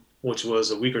saw him, which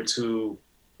was a week or two,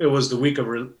 it was the week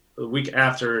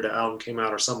after the album came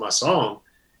out or something, I saw him,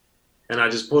 and I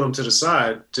just pulled him to the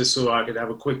side just so I could have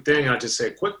a quick thing. I just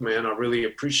said, "Quick, man, I really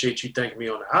appreciate you thanking me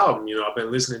on the album. You know, I've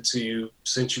been listening to you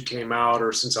since you came out,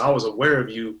 or since I was aware of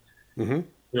you, you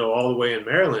know, all the way in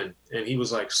Maryland." And he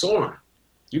was like, "Soren,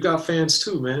 you got fans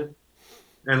too, man."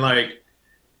 And like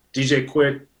DJ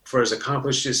Quick, for as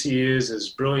accomplished as he is, as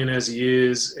brilliant as he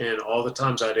is, and all the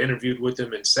times I'd interviewed with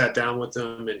him and sat down with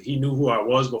him, and he knew who I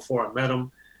was before I met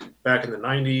him back in the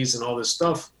 90s and all this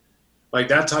stuff, like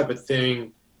that type of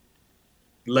thing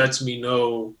lets me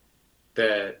know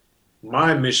that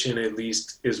my mission, at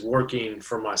least, is working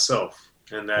for myself,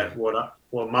 and that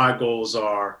what my goals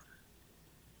are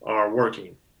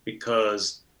working,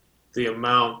 because the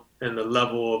amount and the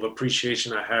level of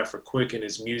appreciation I have for Quick and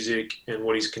his music and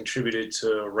what he's contributed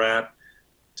to rap,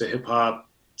 to hip hop,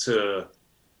 to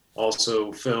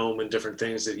also film and different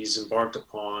things that he's embarked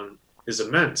upon is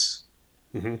immense.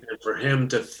 And for him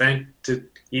to I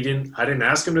didn't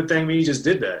ask him to thank me. He just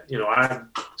did that. You know, I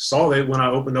saw it when I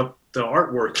opened up the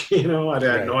artwork, you know, I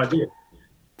had no idea.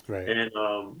 Right. And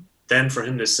then for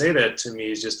him to say that to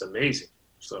me is just amazing.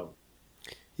 So.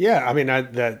 Yeah, I mean,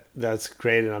 that's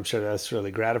great, and I'm sure that's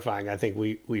really gratifying. I think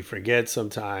we forget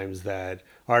sometimes that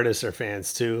artists are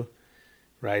fans too,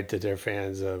 right? That they're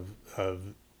fans of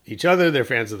each other, they're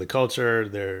fans of the culture,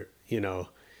 they're,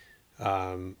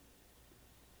 I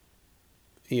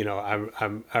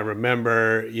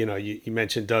remember, you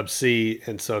mentioned Dub C,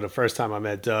 and so the first time I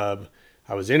met Dub,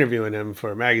 I was interviewing him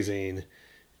for a magazine,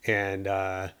 and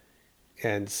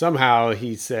somehow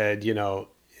he said,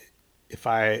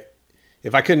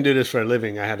 if I couldn't do this for a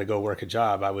living, I had to go work a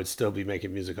job, I would still be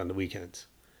making music on the weekends.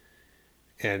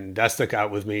 And that stuck out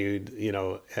with me,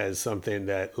 as something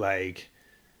that, like,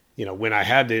 when I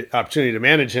had the opportunity to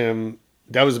manage him,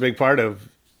 that was a big part of,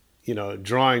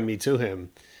 drawing me to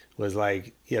him, was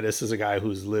like, yeah, this is a guy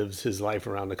who lives his life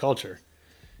around the culture.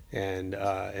 And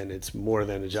it's more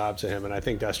than a job to him. And I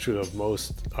think that's true of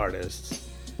most artists,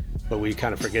 but we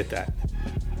kind of forget that.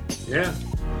 Yeah,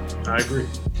 I agree.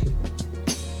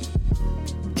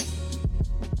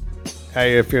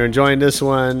 Hey, if you're enjoying this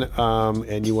one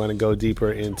and you want to go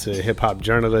deeper into hip-hop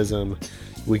journalism,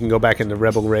 we can go back in the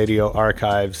Rebel Radio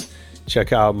archives,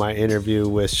 check out my interview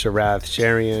with Sharath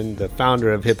Sharian, the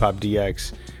founder of Hip Hop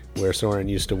DX, where Soren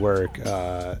used to work.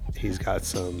 He's got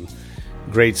some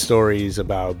great stories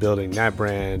about building that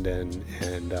brand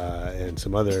and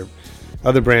some other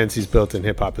brands he's built in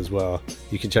hip-hop as well.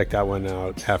 You can check that one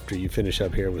out after you finish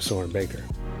up here with Soren Baker.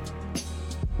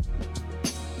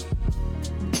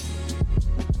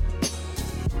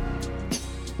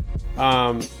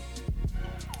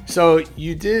 So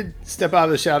you did step out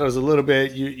of the shadows a little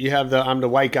bit. You have the I'm the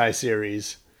White Guy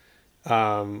series,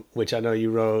 which I know you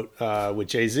wrote with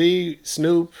Jay-Z,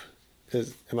 Snoop.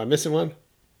 Am I missing one?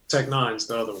 Tech Nine's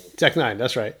the other one. Tech Nine,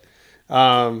 that's right.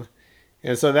 And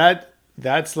so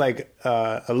that's like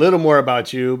a little more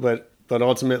about you, but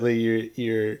ultimately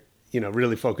you're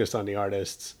really focused on the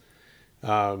artists.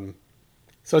 So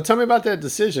tell me about that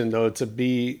decision though to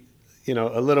be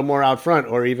a little more out front,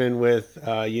 or even with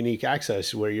Unique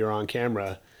Access where you're on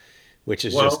camera, which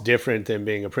is just different than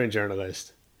being a print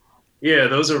journalist. Yeah,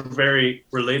 those are very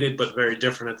related, but very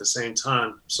different at the same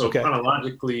time. So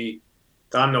chronologically,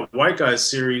 the I'm the White Guy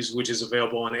series, which is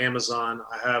available on Amazon,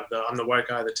 I have the I'm the White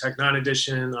Guy, the Tech Nine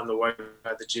edition, I'm the White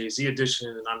Guy, the Jay-Z edition,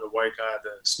 and I'm the White Guy,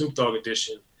 the Snoop Dogg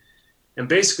edition. And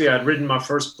basically, I'd written my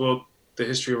first book, The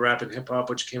History of Rap and Hip Hop,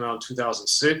 which came out in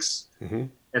 2006.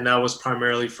 And that was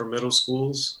primarily for middle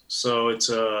schools. So it's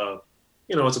a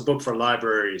book for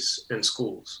libraries and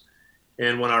schools.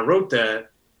 And when I wrote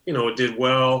that, it did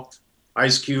well.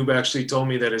 Ice Cube actually told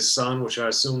me that his son, which I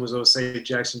assume was Osei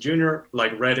Jackson Jr.,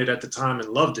 read it at the time and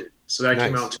loved it. So that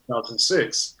came out in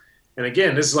 2006. And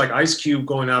again, this is like Ice Cube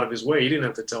going out of his way. He didn't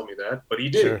have to tell me that, but he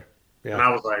did. Sure. Yeah. And I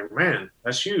was like, man,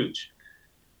 that's huge.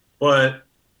 But,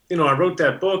 I wrote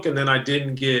that book, and then I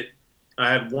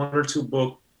had one or two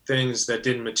book things that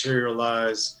didn't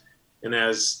materialize. And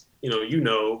as you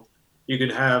can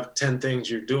have 10 things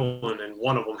you're doing and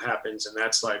one of them happens, and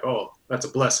that's like, oh, that's a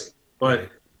blessing. But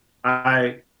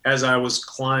as I was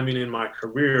climbing in my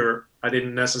career, I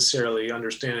didn't necessarily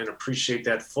understand and appreciate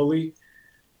that fully.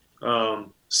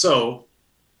 So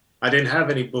I didn't have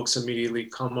any books immediately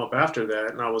come up after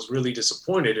that, and I was really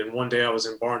disappointed. And one day I was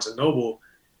in Barnes and Noble,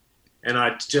 and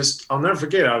I'll never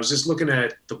forget, I was just looking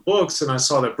at the books and I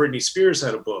saw that Britney Spears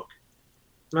had a book.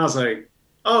 And I was like,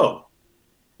 oh,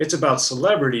 it's about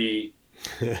celebrity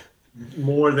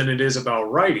more than it is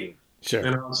about writing. Sure.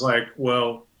 And I was like,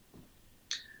 well,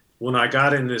 when I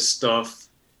got in this stuff,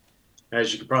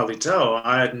 as you can probably tell,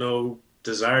 I had no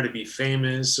desire to be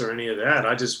famous or any of that.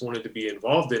 I just wanted to be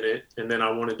involved in it. And then I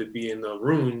wanted to be in the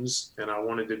rooms, and I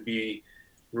wanted to be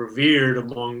revered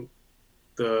among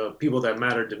the people that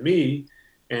mattered to me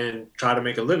and try to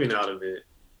make a living out of it.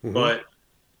 Mm-hmm. But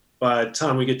by the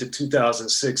time we get to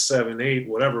 2006, 7, 8,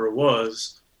 whatever it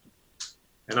was,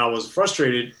 and I was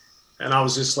frustrated, and I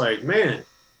was just like, man,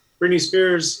 Britney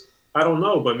Spears, I don't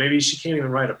know, but maybe she can't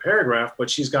even write a paragraph, but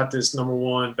she's got this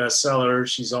 #1 bestseller.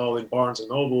 She's all in Barnes and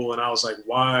Noble. And I was like,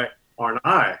 why aren't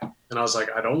I? And I was like,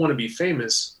 I don't want to be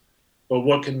famous, but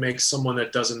what can make someone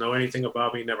that doesn't know anything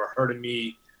about me, never heard of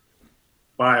me,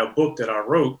 buy a book that I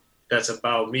wrote that's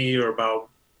about me or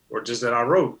just that I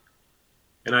wrote?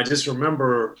 And I just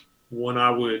remember when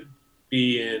I would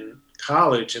be in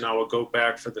college and I would go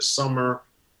back for the summer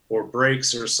or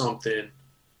breaks or something,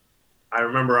 I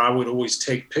remember I would always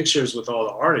take pictures with all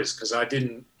the artists because I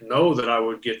didn't know that I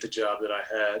would get the job that I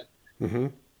had. Mm-hmm.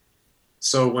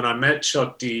 So when I met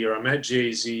Chuck D or I met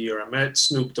Jay-Z or I met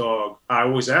Snoop Dogg, I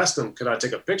always asked them, could I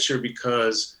take a picture?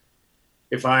 Because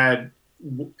if I had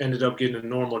ended up getting a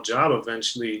normal job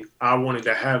eventually, I wanted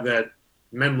to have that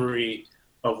memory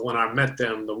of when I met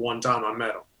them the one time I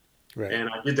met them. Right. And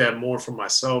I did that more for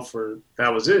myself, or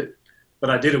that was it. But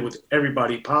I did it with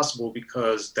everybody possible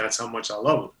because that's how much I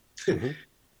love them. Mm-hmm.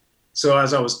 So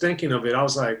as I was thinking of it, I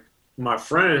was like, my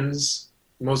friends,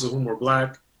 most of whom were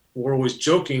black, were always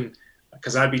joking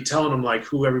because I'd be telling them like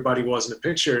who everybody was in the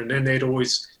picture. And then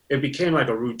it became like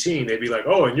a routine. They'd be like,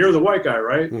 oh, and you're the white guy,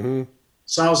 right? Mm-hmm.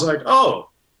 So I was like, oh,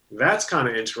 that's kind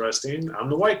of interesting. I'm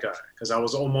the white guy, because I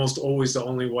was almost always the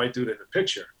only white dude in the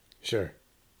picture. Sure.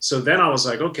 So then I was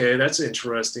like, okay, that's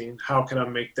interesting. How can I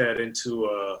make that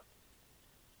into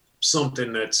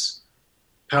something that's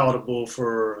palatable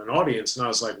for an audience? And I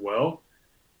was like, well,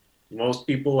 most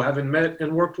people haven't met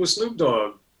and worked with Snoop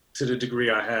Dogg to the degree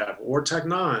I have, or Tech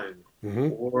Nine, mm-hmm.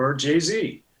 or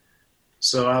Jay-Z.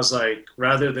 So I was like,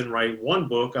 rather than write one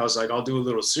book, I was like, I'll do a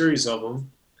little series of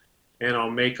them, and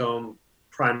I'll make them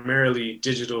primarily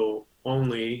digital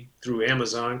only through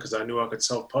Amazon, because I knew I could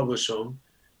self-publish them.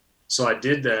 So I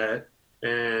did that,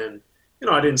 and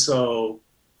I didn't sell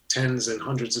tens and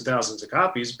hundreds of thousands of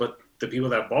copies, but the people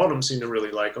that bought them seemed to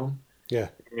really like them. Yeah.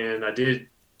 And I did,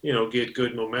 get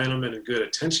good momentum and a good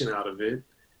attention out of it.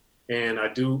 And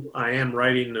I am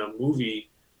writing a movie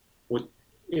with,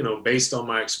 based on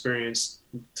my experience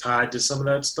tied to some of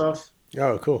that stuff.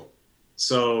 Oh, cool.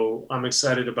 So I'm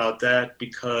excited about that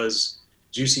because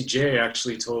Juicy J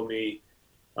actually told me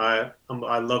I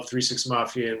love 3 6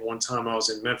 Mafia, and one time I was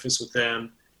in Memphis with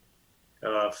them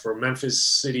for Memphis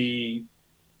City,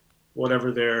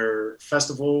 whatever their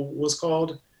festival was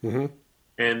called. Mm-hmm.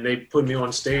 And they put me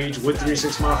on stage with 3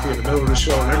 6 Mafia in the middle of the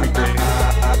show and everything.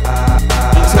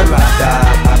 Until I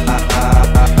die,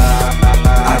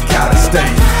 I gotta stay.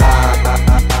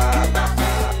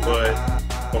 But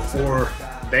before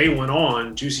they went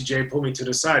on, Juicy J pulled me to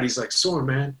the side. He's like, Soren,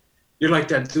 man, you're like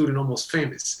that dude in Almost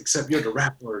Famous, except you're the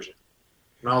rap version.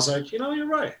 And I was like, you're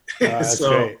right. That's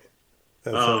great.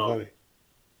 That's so funny.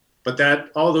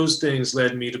 But all those things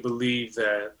led me to believe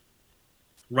that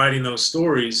writing those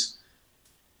stories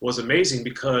was amazing,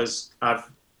 because I've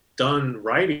done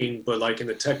writing, but like in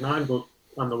the Tech Nine book,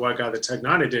 I'm the White Guy, the Tech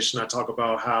Nine edition, I talk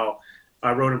about how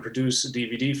I wrote and produced a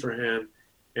DVD for him,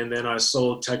 and then I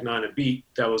sold Tech Nine a beat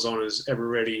that was on his Ever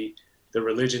Ready, the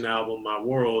Religion album, My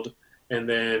World, and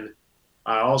then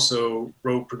I also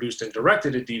wrote, produced, and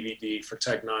directed a DVD for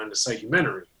Tech Nine, the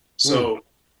Psychumentary. So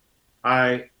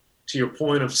to your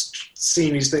point of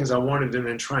seeing these things I wanted and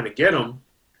then trying to get them,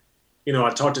 I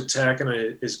talked to Tech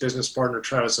and his business partner,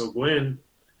 Travis O'Gwyn,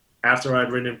 after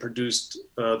I'd written and produced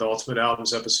the Ultimate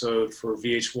Albums episode for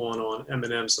VH1 on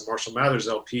Eminem's The Marshall Mathers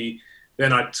LP.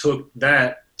 Then I took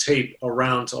that tape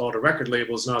around to all the record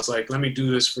labels, and I was like, let me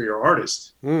do this for your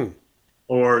artist.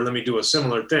 Or let me do a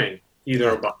similar thing,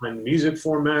 either a behind the music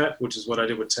format, which is what I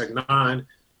did with Tech Nine.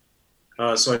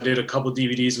 So I did a couple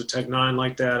DVDs with Tech Nine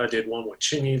like that. I did one with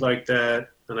Chingy like that.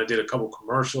 And I did a couple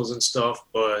commercials and stuff.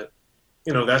 But,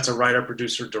 that's a writer,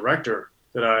 producer, director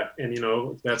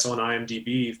that's on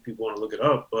IMDb if people want to look it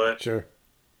up. But sure.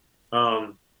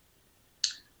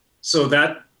 So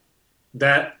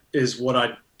that is what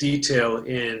I detail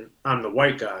in I'm the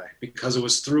White Guy, because it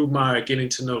was through my getting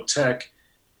to know Tech,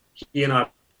 he and I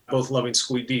both loving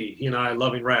Squeak D, he and I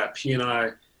loving rap, he and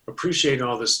I appreciating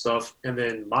all this stuff, and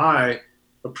then my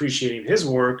appreciating his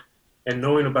work and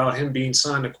knowing about him being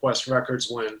signed to Quest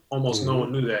Records when almost no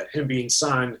one knew that, him being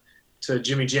signed to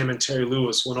Jimmy Jam and Terry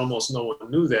Lewis when almost no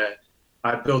one knew that.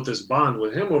 I built this bond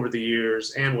with him over the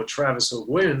years and with Travis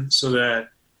O'Gwyn, so that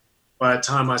by the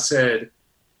time I said,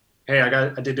 hey,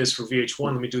 I did this for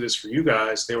VH1, let me do this for you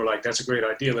guys. They were like, that's a great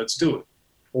idea, let's do it.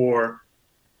 Or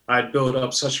I'd build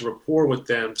up such a rapport with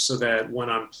them so that when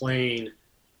I'm playing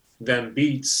them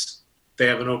beats, they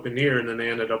have an open ear, and then they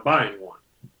ended up buying one.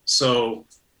 So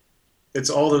it's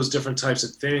all those different types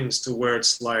of things to where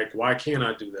it's like, why can't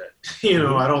I do that?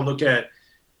 I don't look at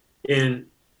in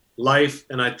life,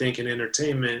 and I think in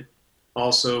entertainment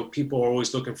also, people are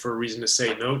always looking for a reason to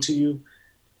say no to you.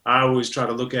 I always try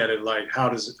to look at it like,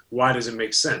 why does it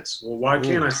make sense? Well, why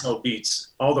can't I sell beats?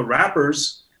 All the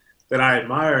rappers that I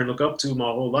admire and look up to my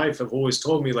whole life have always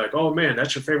told me like, oh man,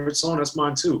 that's your favorite song, that's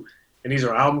mine too. And these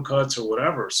are album cuts or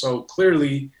whatever. So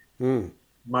clearly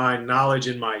my knowledge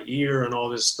in my ear and all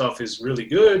this stuff is really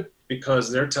good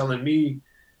because they're telling me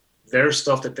their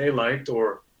stuff that they liked,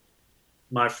 or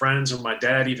my friends or my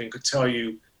dad even could tell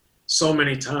you so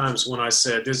many times when I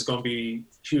said this is going to be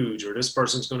huge or this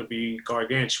person's going to be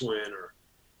gargantuan or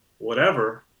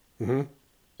whatever. And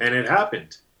it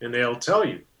happened, and they'll tell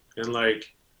you. And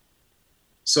like,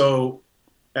 so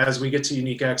as we get to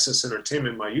Unique Access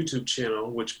Entertainment, my YouTube channel,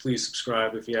 which please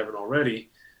subscribe if you haven't already,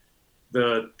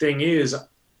 the thing is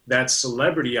that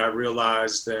celebrity, I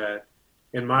realized that,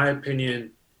 in my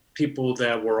opinion, people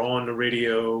that were on the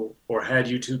radio or had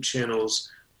YouTube channels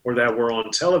or that were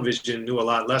on television knew a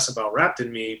lot less about rap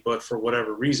than me, but for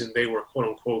whatever reason, they were quote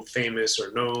unquote famous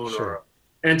or known or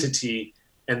entity,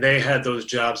 and they had those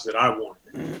jobs that I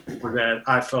wanted or that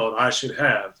I felt I should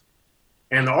have.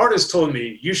 And the artist told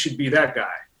me, you should be that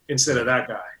guy instead of that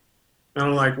guy. And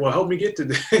I'm like, well, help me get to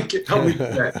that. Help me do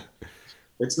that.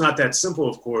 It's not that simple,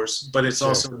 of course, but it's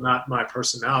also not my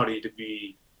personality to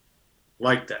be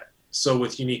like that. So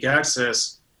with Unique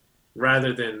Access,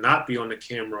 rather than not be on the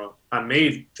camera, I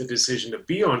made the decision to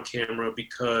be on camera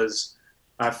because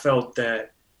I felt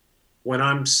that when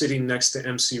I'm sitting next to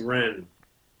MC Ren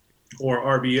or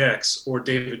RBX or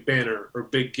David Banner or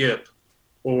Big Gip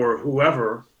or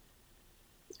whoever,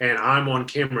 and I'm on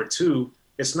camera too,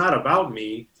 it's not about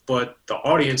me, but the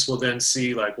audience will then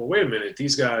see like, well, wait a minute,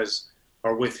 these guys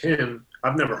are with him.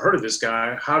 I've never heard of this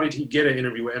guy. How did he get an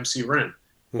interview with MC Ren?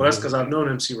 Well, that's because I've known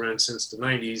MC Ren since the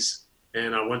 90s,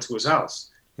 and I went to his house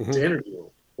to interview him.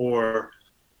 Or,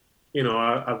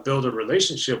 I built a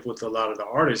relationship with a lot of the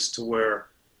artists to where,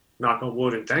 knock on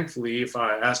wood, and thankfully, if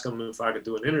I ask them if I could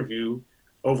do an interview,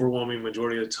 overwhelming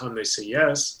majority of the time they say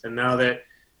yes. And now that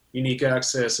Unique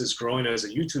Access is growing as a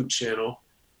YouTube channel,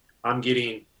 I'm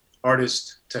getting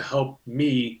artists to help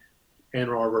me and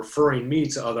are referring me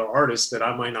to other artists that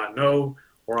I might not know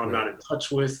or I'm not in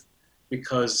touch with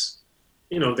because,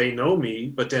 they know me,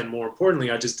 but then more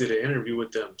importantly, I just did an interview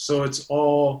with them. So it's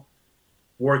all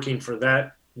working for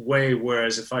that way.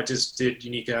 Whereas if I just did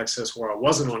Unique Access where I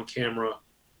wasn't on camera,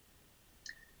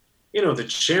 the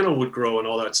channel would grow and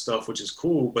all that stuff, which is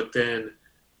cool. But then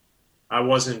I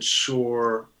wasn't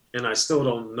sure, and I still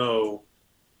don't know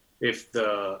if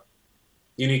the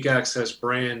Unique Access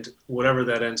brand, whatever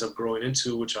that ends up growing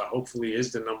into, which I hopefully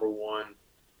is the number one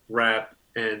rap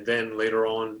and then later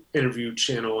on interview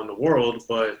channel in the world.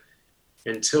 But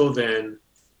until then,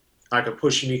 I could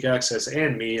push Unique Access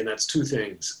and me, and that's two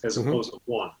things as opposed to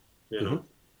one,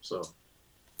 So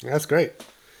that's great.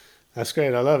 That's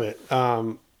great. I love it.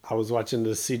 I was watching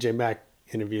the CJ Mack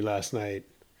interview last night.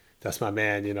 That's my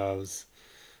man. I was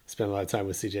spending a lot of time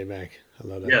with CJ Mack. I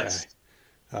love that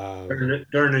guy.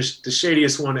 During the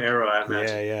Shadiest One era, I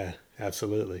imagine. Yeah,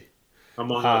 absolutely. I'm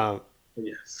on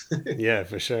yes. Yeah,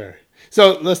 for sure.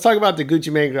 So let's talk about the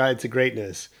Gucci Mane Guide to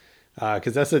Greatness,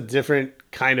 because that's a different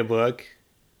kind of book.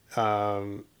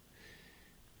 It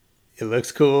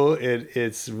looks cool.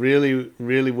 It's really,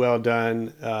 really well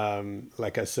done.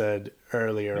 Like I said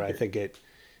earlier, I think it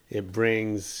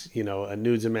brings, a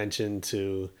new dimension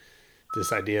to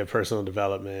this idea of personal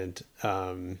development.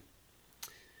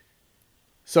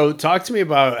 So talk to me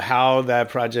about how that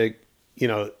project,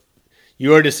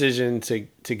 your decision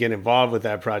to get involved with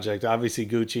that project. Obviously,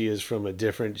 Gucci is from a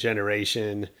different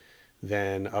generation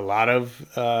than a lot of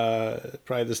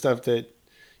probably the stuff that,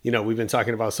 we've been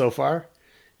talking about so far.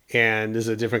 And this is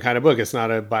a different kind of book. It's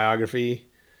not a biography.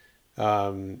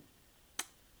 So,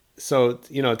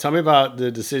 tell me about the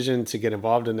decision to get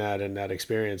involved in that and that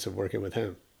experience of working with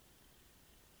him.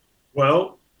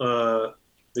 Well,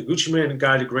 the Gucci Mane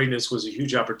Guide to Greatness was a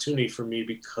huge opportunity for me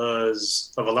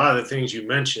because of a lot of the things you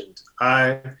mentioned.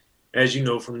 As you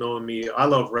know from knowing me, I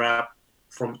love rap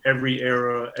from every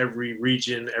era, every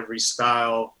region, every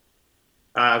style.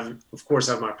 Of course,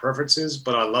 I have my preferences,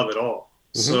 but I love it all.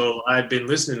 So I've been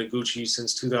listening to Gucci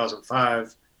since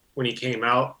 2005 when he came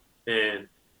out. And,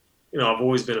 I've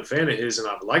always been a fan of his and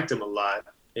I've liked him a lot.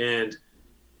 And,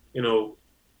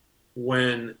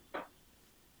 when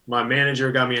my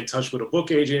manager got me in touch with a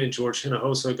book agent. George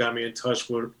Hinojosa got me in touch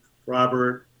with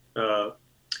Robert,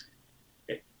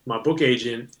 my book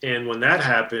agent. And when that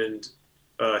happened,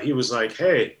 he was like,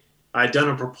 hey, I'd done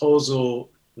a proposal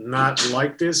not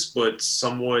like this, but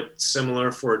somewhat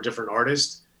similar for a different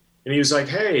artist. And he was like,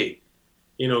 hey,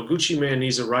 you know, Gucci Mane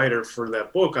needs a writer for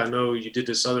that book. I know you had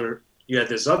this other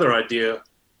idea.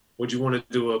 Would you want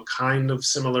to do a kind of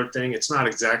similar thing? It's not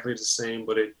exactly the same,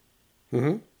 but it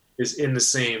is in the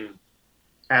same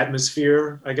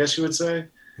atmosphere, I guess you would say.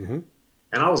 Mm-hmm.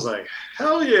 And I was like,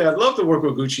 hell yeah, I'd love to work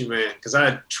with Gucci Mane, because I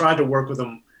had tried to work with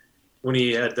him when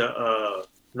he had the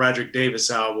Roderick Davis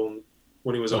album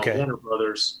when he was on Warner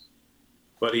Brothers,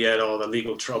 but he had all the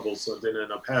legal trouble, so it didn't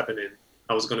end up happening.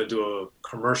 I was going to do a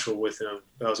commercial with him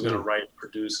that I was going to write and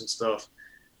produce and stuff.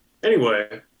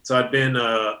 Anyway, so I'd been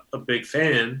a big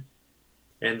fan,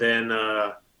 and then,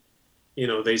 you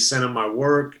know, they sent him my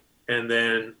work, and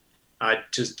then I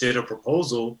just did a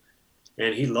proposal,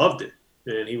 and he loved it.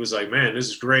 And he was like, man, this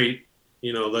is great.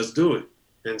 You know, let's do it.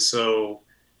 And so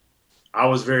I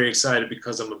was very excited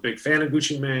because I'm a big fan of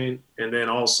Gucci Mane. And then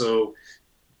also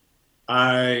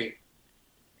I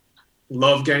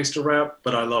love gangster rap,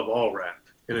 but I love all rap.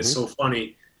 And it's so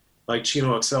funny. Like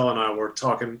Chino XL and I were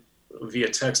talking via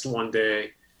text one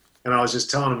day, and I was just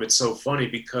telling him it's so funny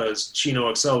because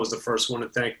Chino XL was the first one to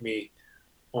thank me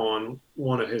on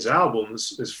one of his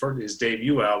albums, his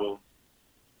debut album,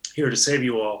 Here to Save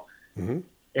You All. Mm-hmm.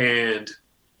 And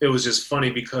it was just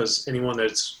funny because anyone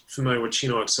that's familiar with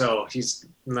Chino XL, he's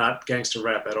not gangster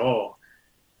rap at all.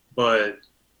 But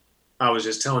I was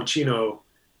just telling Chino,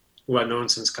 who I'd known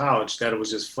since college, that it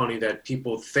was just funny that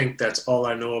people think that's all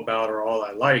I know about or all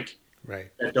I like,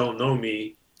 right? That don't know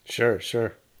me. Sure.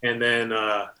 And then,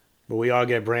 but we all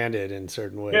get branded in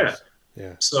certain ways.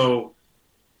 Yeah. So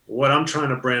what I'm trying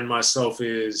to brand myself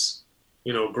is,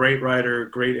 you know, great writer,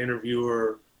 great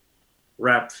interviewer,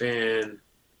 rap fan,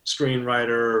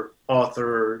 screenwriter,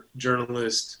 author,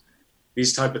 journalist,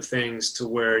 these type of things, to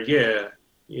where, you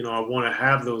know, I want to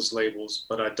have those labels,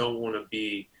 but I don't want to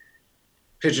be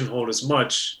pigeonholed as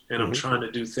much. And I'm trying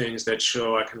to do things that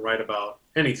show I can write about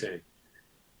anything.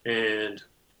 And,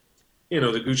 you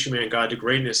know, the Gucci Mane Guide to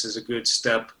Greatness is a good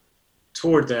step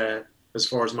toward that as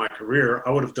far as my career.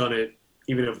 I would have done it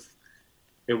even if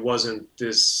it wasn't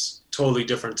this totally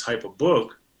different type of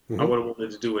book. I would have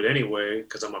wanted to do it anyway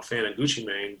because I'm a fan of Gucci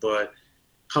Mane. But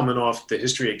coming off the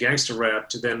history of gangster rap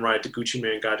to then write the Gucci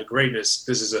Mane Guide to Greatness,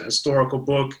 this is a historical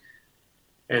book,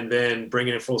 and then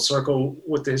bringing it full circle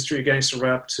with the history of gangster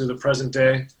rap to the present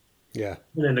day. Yeah.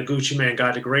 And then the Gucci Mane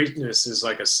Guide to Greatness is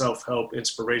like a self-help,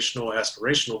 inspirational,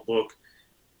 aspirational book,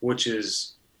 which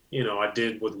is, you know, I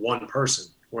did with one person.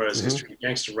 Whereas history of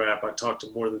gangster rap, I talked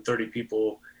to more than 30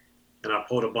 people, and I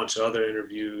pulled a bunch of other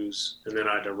interviews, and then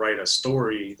I had to write a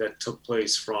story that took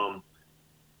place from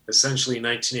essentially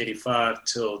 1985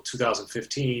 till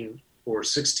 2015 or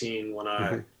 16 when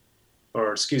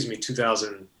or excuse me,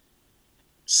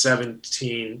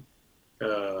 2017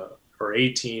 or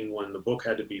 18 when the book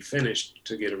had to be finished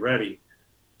to get it ready.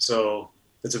 So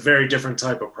it's a very different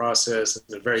type of process, and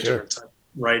a very different type of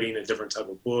writing, a different type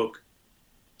of book.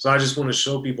 So I just want to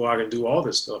show people I can do all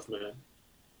this stuff, man.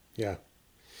 Yeah.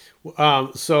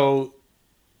 So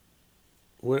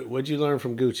what'd you learn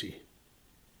from Gucci?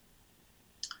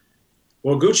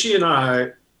 Well, Gucci and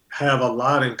I have a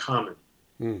lot in common.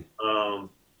 May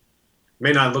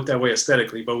not look that way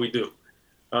aesthetically, but we do.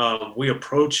 We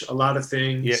approach a lot of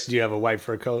things. Yeah. Do you have a white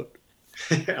fur coat?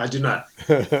 I do not.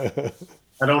 I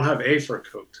don't have a fur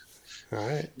coat. All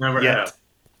right. Never have.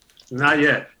 Not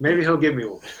yet. Maybe he'll give me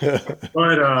one.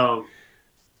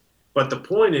 But the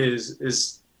point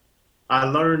is I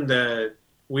learned that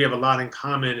we have a lot in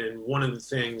common, and one of the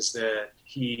things that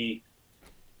we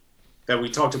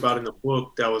talked about in the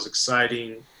book that was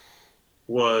exciting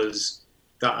was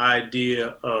the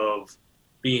idea of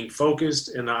being focused,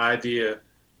 and the idea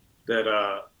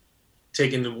that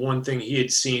taking the one thing he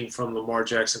had seen from Lamar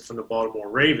Jackson from the Baltimore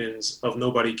Ravens of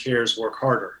nobody cares, work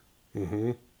harder.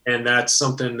 Mm-hmm. And that's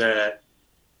something that,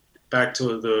 back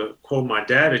to the quote my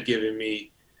dad had given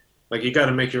me, like, you got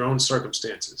to make your own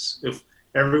circumstances. If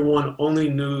everyone only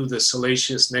knew the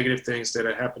salacious negative things that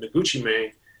had happened to Gucci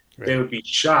Mane, they would be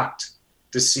shocked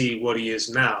to see what he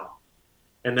is now.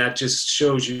 And that just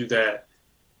shows you that,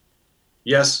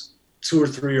 yes, 2 or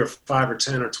 3 or 5 or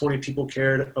 10 or 20 people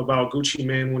cared about Gucci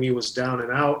Mane when he was down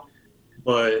and out,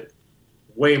 but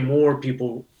way more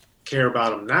people care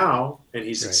about him now, and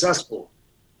he's successful.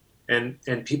 And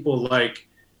people, like,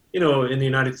 you know, in the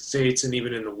United States and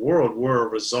even in the world, we're a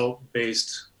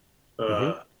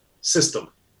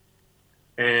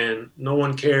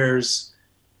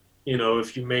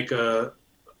if you make an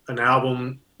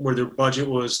album where their budget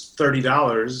was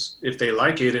 $30, if they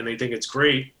like it and they think it's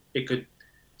great, it could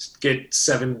get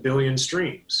 7 billion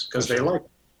streams because they like it.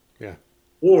 Yeah.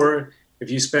 Or if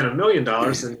you spend $1 million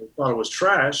and you thought it was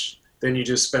trash, then you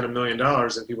just spent $1 million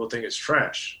and people think it's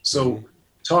trash. So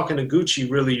talking to Gucci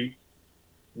really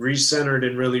recentered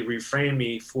and really reframed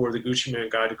me for the Gucci Mane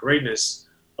Guide to Greatness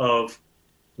of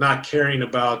not caring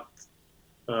about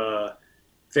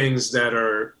things that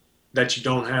you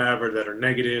don't have or that are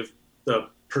negative, the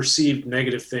perceived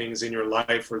negative things in your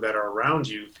life or that are around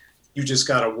you. You just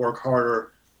got to work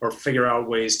harder or figure out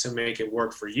ways to make it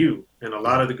work for you. And a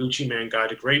lot of the Gucci Mane Guide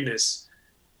to Greatness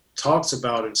talks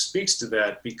about and speaks to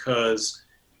that, because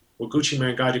with Gucci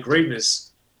Mane Guide to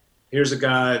Greatness, here's a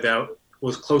guy that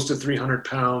was close to 300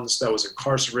 pounds, that was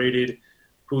incarcerated,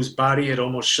 whose body had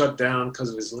almost shut down because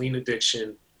of his lean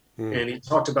addiction. And he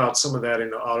talked about some of that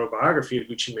in the autobiography of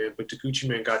Gucci Mane. But the Gucci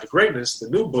Mane Guide to Greatness, the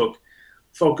new book,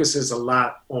 focuses a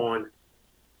lot on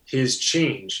his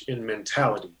change in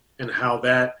mentality and how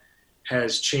that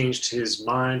has changed his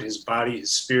mind, his body,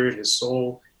 his spirit, his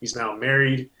soul. He's now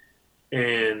married,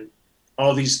 and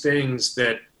all these things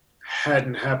that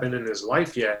hadn't happened in his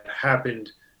life yet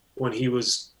happened when he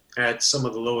was at some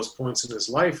of the lowest points in his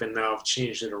life, and now have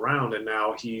changed it around, and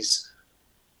now he's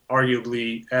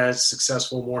arguably as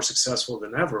successful, more successful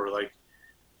than ever. Like,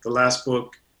 the last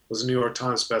book was a New York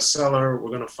Times bestseller. We're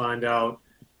going to find out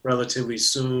relatively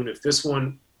soon if this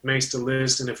one makes the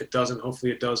list, and if it doesn't,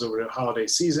 hopefully it does over the holiday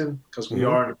season, because we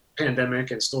are in a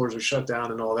pandemic and stores are shut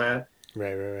down and all that.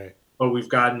 Right. But we've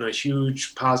gotten a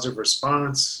huge positive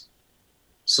response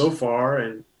so far,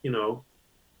 and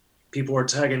people are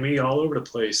tagging me all over the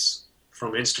place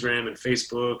from Instagram and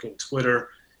Facebook and Twitter.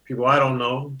 People I don't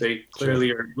know, they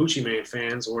clearly are Gucci Mane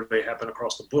fans, or they happen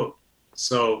across the book.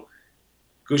 So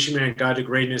Gucci Mane Guide to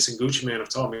Greatness and Gucci Mane have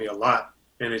taught me a lot,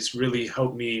 and it's really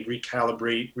helped me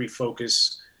recalibrate,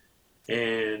 refocus,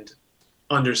 and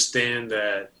understand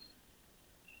that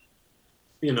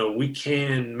we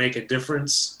can make a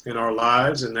difference in our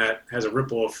lives, and that has a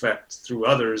ripple effect through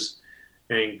others.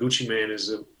 And Gucci Mane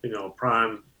is a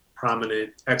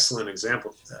prominent, excellent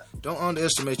example of that. Don't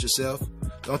underestimate yourself.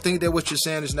 Don't think that what you're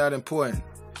saying is not important.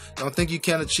 Don't think you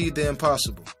can't achieve the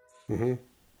impossible. Now,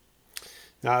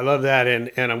 I love that,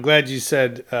 and I'm glad you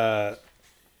said that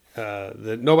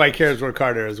Nobody Cares Work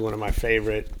Harder is one of my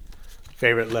favorite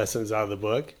lessons out of the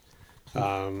book.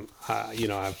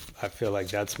 I feel like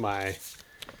that's my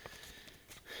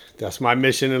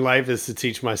mission in life, is to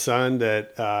teach my son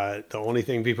that the only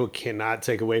thing people cannot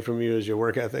take away from you is your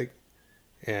work ethic,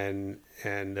 and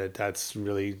that's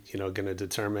really going to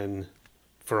determine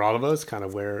for all of us kind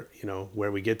of where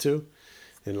we get to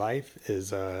in life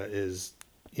is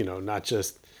not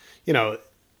just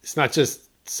it's not just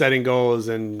setting goals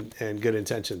and good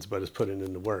intentions, but it's putting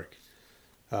in the work.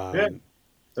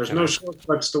 There's no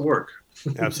shortcuts to work.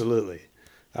 Absolutely.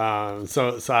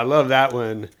 So I love that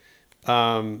one.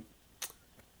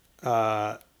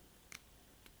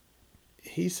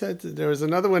 He said that there was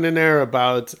another one in there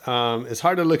about it's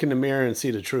hard to look in the mirror and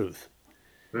see the truth.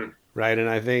 Right. And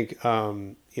I think,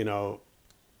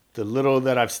 the little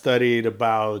that I've studied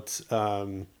about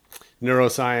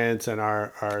neuroscience and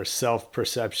our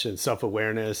self-perception,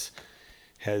 self-awareness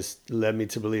has led me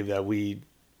to believe that we,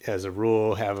 as a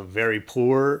rule, have a very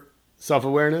poor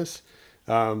self-awareness,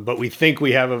 but we think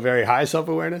we have a very high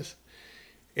self-awareness.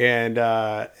 And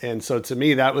so to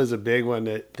me, that was a big one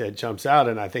that jumps out.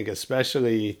 And I think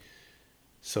especially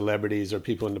celebrities or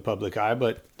people in the public eye,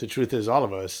 but the truth is all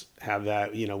of us have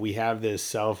that, we have this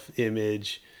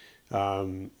self-image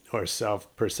or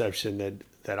self-perception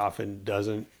that often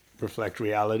doesn't reflect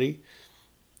reality.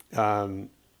 How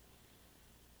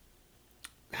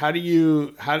do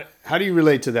you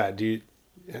relate to that?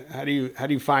 How do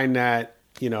you find that,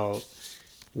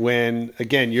 when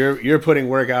again you're putting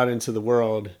work out into the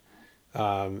world,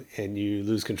 and you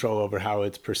lose control over how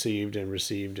it's perceived and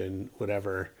received and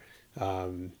whatever,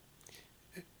 how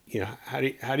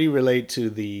do you relate to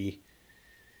the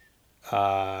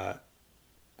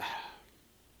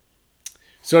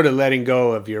sort of letting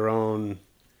go of your own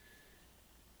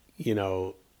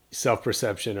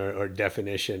self-perception or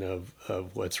definition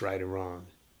of what's right and wrong?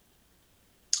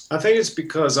 I think it's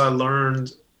because I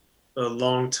learned a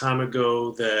long time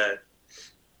ago that,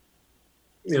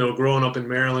 growing up in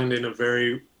Maryland in a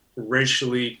very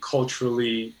racially,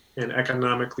 culturally, and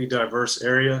economically diverse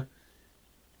area.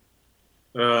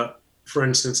 For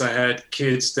instance, I had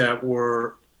kids that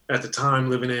were at the time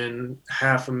living in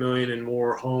 500,000 and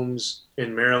more homes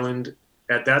in Maryland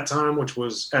at that time, which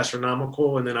was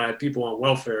astronomical. And then I had people on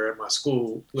welfare at my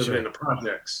school living in the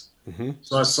projects. Mm-hmm.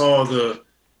 So I saw the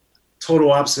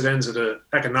total opposite ends of the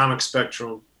economic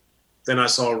spectrum. Then I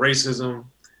saw racism,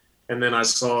 and then I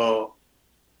saw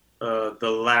the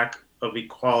lack of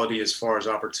equality as far as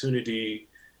opportunity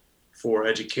for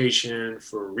education,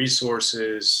 for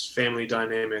resources, family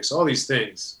dynamics, all these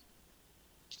things.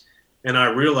 And I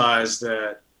realized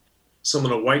that some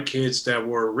of the white kids that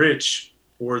were rich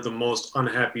were the most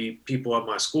unhappy people at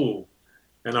my school.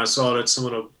 And I saw that some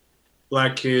of the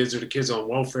black kids or the kids on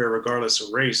welfare, regardless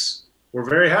of race, were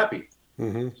very happy.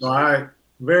 Mm-hmm. So I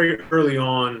very early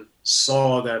on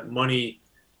saw that money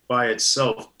by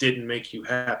itself didn't make you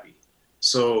happy.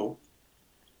 So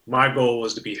my goal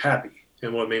was to be happy.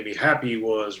 And what made me happy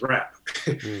was rap.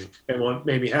 And what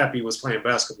made me happy was playing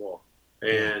basketball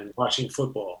and watching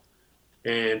football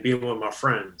and being with my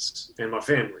friends and my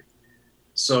family.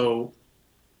 So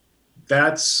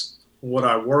that's what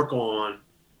I work on.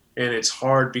 And it's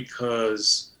hard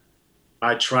because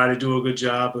I try to do a good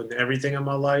job in everything in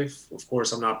my life. Of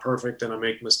course, I'm not perfect and I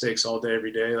make mistakes all day,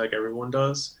 every day, like everyone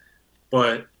does.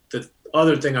 But the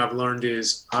other thing I've learned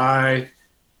is I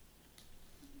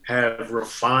have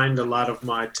refined a lot of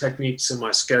my techniques and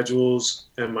my schedules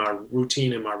and my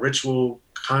routine and my ritual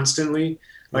constantly.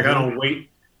 Like I don't wait.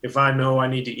 If I know I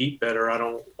need to eat better, I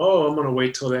don't, I'm going to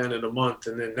wait till the end of the month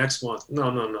and then next month.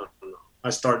 No. I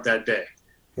start that day.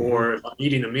 Or if I'm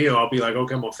eating a meal, I'll be like,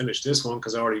 okay, I'm going to finish this one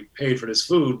because I already paid for this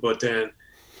food, but then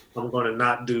I'm going to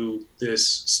not do this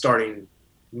starting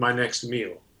my next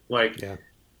meal. Like,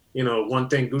 one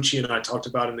thing Gucci and I talked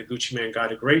about in the Gucci Mane Guide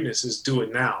to Greatness is do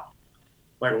it now.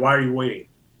 Like, why are you waiting?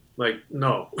 Like,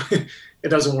 no, it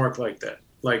doesn't work like that.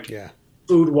 Like,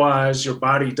 food-wise, your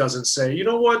body doesn't say, you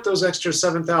know what, those extra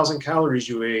 7,000 calories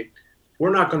you ate,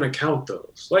 we're not going to count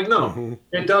those. Like, no,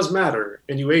 it does matter,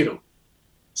 and you ate them.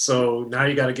 So now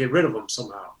you got to get rid of them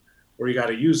somehow, or you got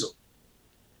to use them.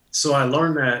 So I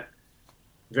learned that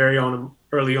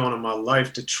early on in my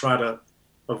life to try to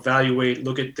evaluate,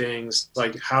 look at things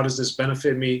like, how does this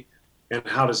benefit me, and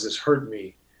how does this hurt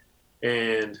me?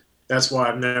 And that's why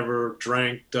I've never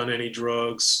drank, done any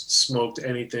drugs, smoked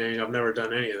anything. I've never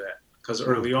done any of that. Because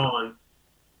early on,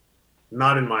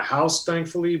 not in my house,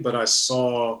 thankfully, but I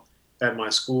saw at my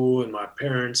school and my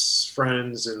parents'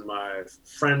 friends and my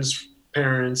friends'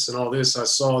 parents and all this, I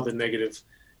saw the negative.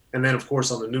 And then, of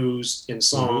course, on the news, in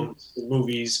songs, in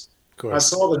movies, I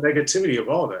saw the negativity of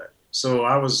all that. So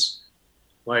I was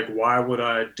like, why would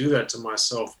I do that to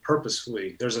myself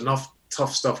purposefully? There's enough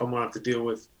tough stuff I'm going to have to deal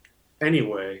with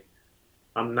anyway.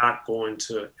 I'm not going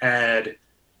to add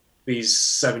these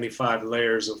 75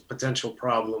 layers of potential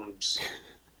problems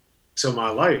to my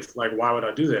life. Like, why would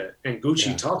I do that? And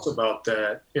Gucci talks about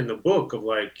that in the book of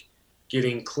like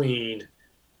getting clean.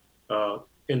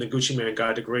 In the Gucci Mane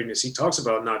Guide to Greatness, he talks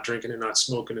about not drinking and not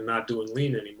smoking and not doing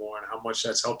lean anymore, and how much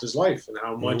that's helped his life, and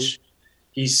how much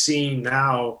he's seen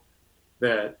now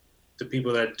that the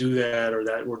people that do that or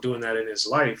that were doing that in his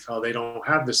life, how they don't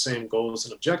have the same goals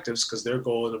and objectives because their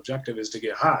goal and objective is to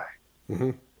get high.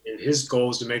 And his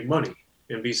goal is to make money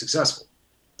and be successful.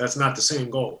 That's not the same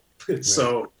goal.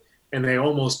 So, and they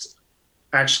almost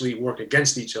actually work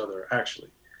against each other,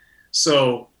 actually.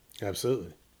 So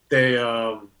absolutely. They,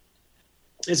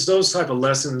 it's those type of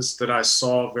lessons that I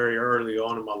saw very early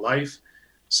on in my life,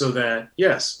 so that,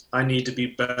 yes, I need to be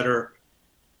better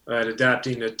at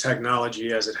adapting to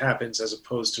technology as it happens, as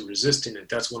opposed to resisting it.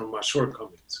 That's one of my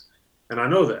shortcomings. And I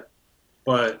know that.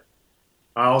 But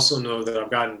I also know that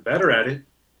I've gotten better at it.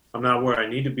 I'm not where I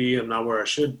need to be. I'm not where I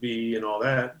should be and all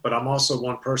that. But I'm also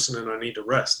one person and I need to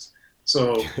rest.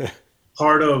 So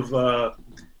part of,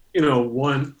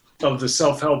 one of the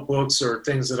self-help books or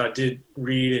things that I did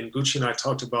read, and Gucci and I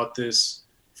talked about this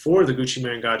for the Gucci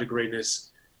Mane Guide to Greatness,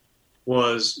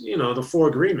 was, the 4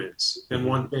 agreements. And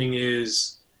one thing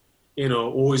is,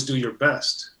 always do your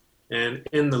best. And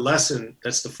in the lesson,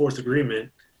 that's the 4th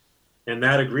agreement. And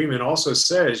that agreement also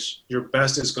says your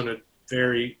best is going to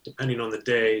vary depending on the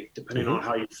day, depending on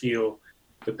how you feel,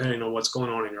 depending on what's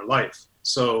going on in your life.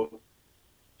 So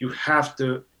you have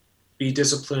to be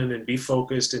disciplined and be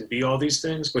focused and be all these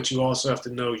things, but you also have to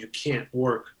know you can't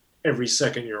work every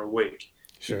second you're awake.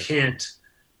 You can't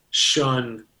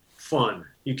shun fun.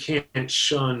 You can't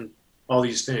shun all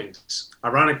these things.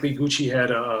 Ironically, Gucci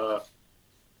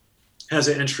has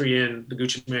an entry in the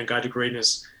Gucci Mane Guide to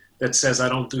Greatness that says, I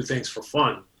don't do things for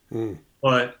fun.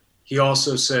 But he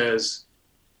also says,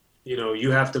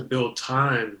 you have to build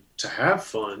time to have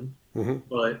fun,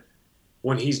 but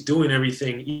when he's doing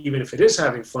everything, even if it is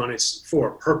having fun, it's for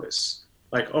a purpose.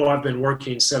 Like, I've been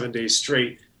working 7 days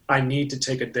straight. I need to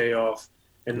take a day off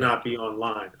and not be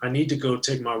online. I need to go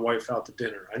take my wife out to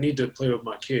dinner. I need to play with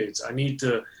my kids. I need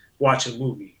to watch a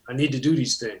movie. I need to do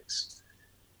these things.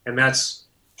 And that's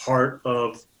part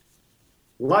of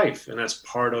life. And that's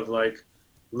part of like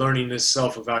learning this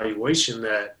self-evaluation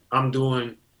that I'm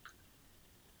doing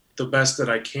the best that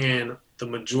I can the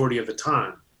majority of the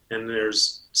time. And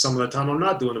there's some of the time I'm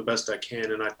not doing the best I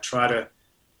can. And I try to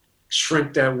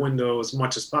shrink that window as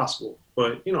much as possible.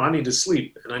 But, you know, I need to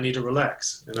sleep and I need to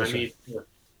relax and I need to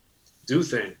do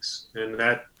things. And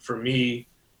that, for me,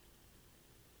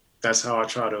 that's how I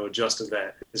try to adjust to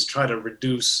that, is try to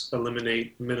reduce,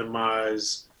 eliminate,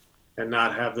 minimize, and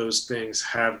not have those things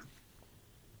have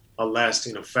a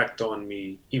lasting effect on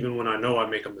me. Even when I know I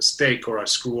make a mistake or I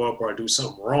screw up or I do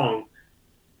something wrong,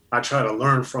 I try to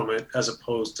learn from it as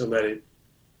opposed to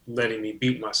letting me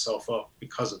beat myself up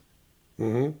because of it.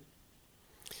 Mm-hmm.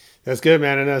 That's good,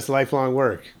 man, and that's lifelong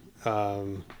work. But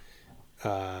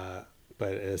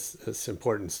it's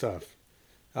important stuff.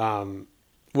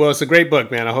 Well, it's a great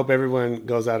book, man. I hope everyone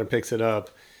goes out and picks it up.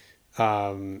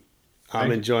 I'm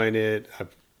enjoying it. I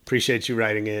appreciate you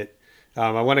writing it.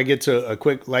 I want to get to a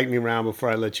quick lightning round before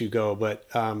I let you go, but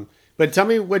tell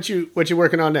me what you're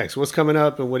working on next. What's coming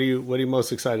up, and what are you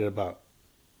most excited about?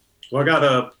 Well, I got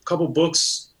a couple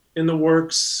books in the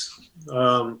works.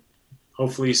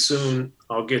 Hopefully soon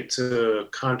I'll get to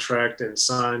contract and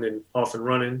signed and off and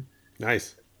running.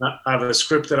 Nice. I have a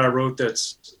script that I wrote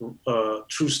that's a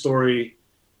true story,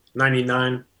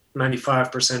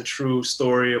 95% true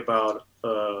story about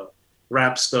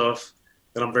rap stuff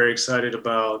that I'm very excited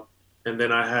about. And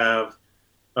then I have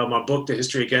my book, The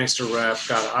History of Gangster Rap,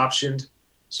 got optioned.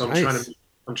 So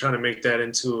I'm trying to make that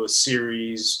into a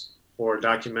series or a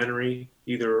documentary,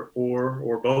 either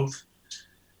or both.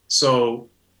 So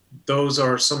those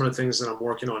are some of the things that I'm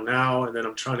working on now. And then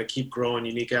I'm trying to keep growing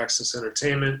Unique Access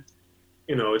Entertainment.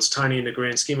 You know, it's tiny in the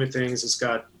grand scheme of things. It's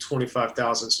got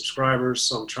 25,000 subscribers.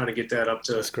 So I'm trying to get that up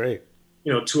to, that's great,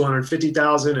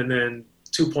 250,000 and then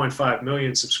 2.5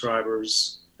 million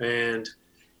subscribers. And,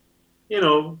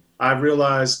 I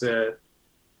realized that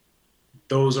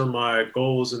those are my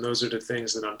goals and those are the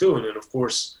things that I'm doing. And of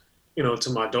course, to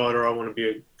my daughter, I want to be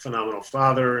a phenomenal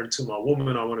father, and to my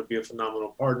woman, I want to be a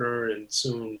phenomenal partner and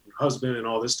soon husband and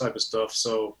all this type of stuff.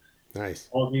 So nice.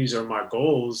 All these are my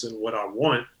goals and what I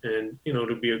want, and,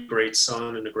 to be a great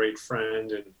son and a great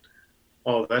friend and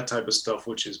all that type of stuff,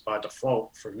 which is by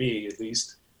default for me, at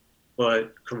least.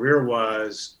 But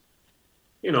career-wise,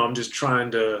 I'm just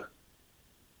trying to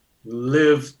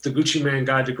live the Gucci Mane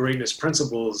Guide to Greatness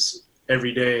principles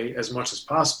every day as much as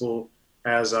possible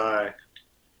as I,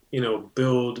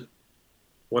 build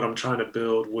what I'm trying to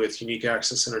build with Unique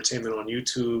Access Entertainment on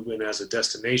YouTube and as a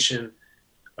destination,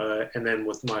 and then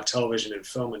with my television and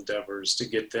film endeavors to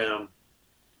get them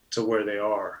to where they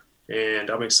are.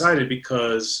 And I'm excited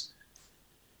because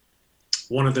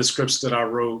one of the scripts that I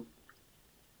wrote,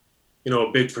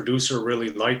 a big producer really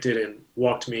liked it and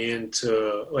walked me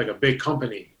into like a big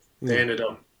company. They ended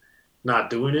up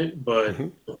not doing it, but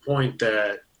the point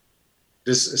that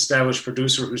this established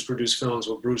producer who's produced films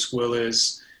with Bruce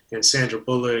Willis and Sandra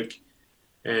Bullock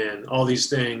and all these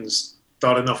things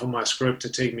thought enough of my script to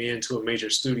take me into a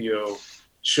major studio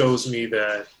shows me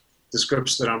that the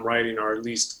scripts that I'm writing are at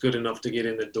least good enough to get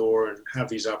in the door and have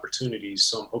these opportunities.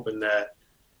 So I'm hoping that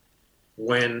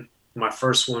when my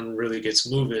first one really gets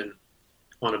moving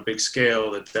on a big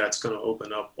scale, that's going to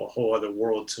open up a whole other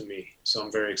world to me. So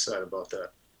I'm very excited about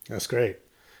that. That's great.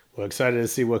 Well, excited to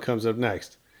see what comes up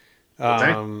next.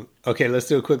 Okay, let's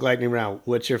do a quick lightning round.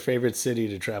 What's your favorite city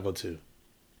to travel to?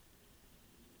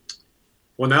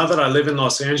 Well, now that I live in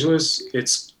Los Angeles,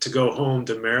 it's to go home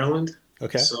to Maryland.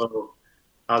 Okay. So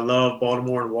I love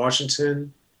Baltimore and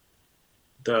Washington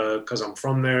because I'm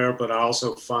from there, but I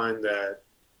also find that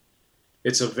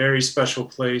it's a very special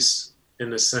place in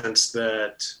the sense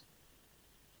that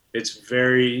it's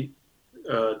very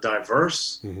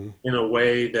diverse in a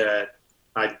way that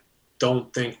I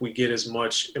don't think we get as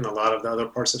much in a lot of the other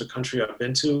parts of the country I've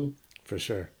been to. For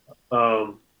sure.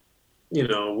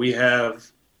 We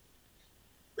have,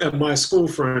 at my school,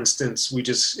 for instance,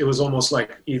 it was almost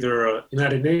like either a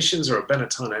United Nations or a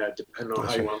Benetton ad, depending on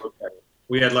how you want to look at it.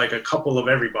 We had like a couple of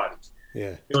everybody.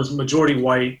 Yeah. It was majority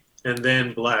white and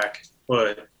then black,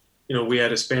 but we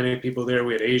had Hispanic people there,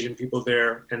 we had Asian people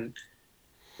there, and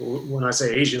when I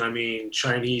say Asian, I mean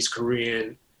Chinese,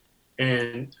 Korean,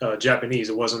 and Japanese.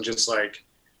 It wasn't just like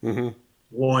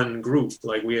one group.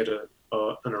 Like we had an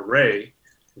array,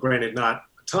 granted not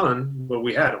a ton, but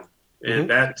we had them. And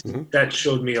that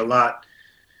showed me a lot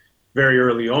very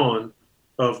early on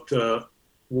of the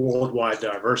worldwide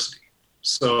diversity.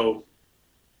 So,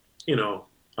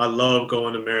 I love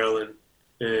going to Maryland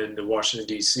and to Washington,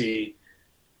 D.C.,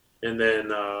 and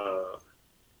then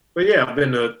but yeah, I've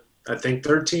been to, I think,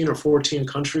 13 or 14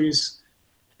 countries,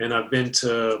 and I've been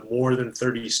to more than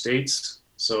 30 states.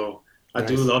 So I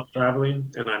do love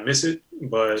traveling, and I miss it.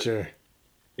 But, sure.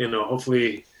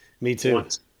 Hopefully, me too.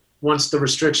 Once the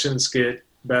restrictions get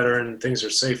better and things are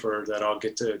safer, that I'll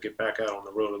get to get back out on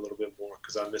the road a little bit more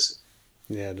because I miss it.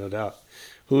 Yeah, no doubt.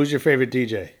 Who's your favorite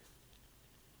DJ?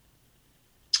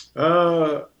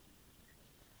 I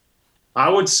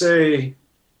would say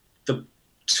the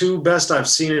two best I've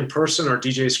seen in person are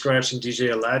DJ Scratch and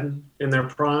DJ Aladdin in their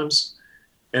primes.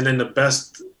 And then the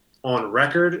best on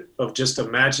record of just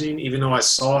imagining, even though I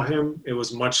saw him, it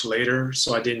was much later,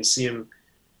 so I didn't see him,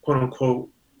 quote unquote,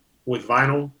 with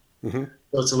vinyl. Mm-hmm.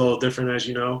 So it's a little different, as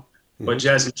you know. Mm-hmm. But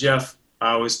Jazzy Jeff,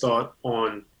 I always thought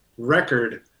on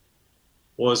record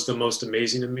was the most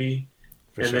amazing to me.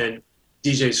 For and sure. then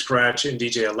DJ Scratch and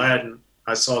DJ Aladdin,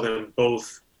 I saw them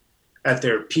both at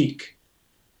their peak.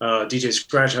 DJ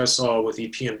Scratch I saw with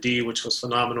EPMD, which was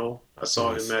phenomenal. I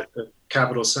saw him at the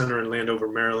Capitol Center in Landover,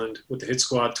 Maryland with the Hit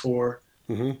Squad tour.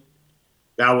 Mm-hmm.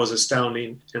 That was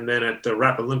astounding. And then at the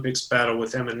Rap Olympics battle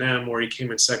with Eminem, where he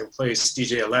came in second place,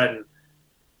 DJ Aladdin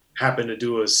happened to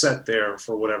do a set there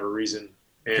for whatever reason.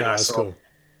 And I saw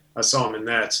him in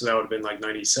that. So that would have been like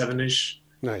 97-ish.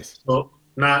 Nice. So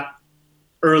not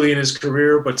early in his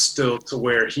career, but still to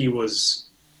where he was,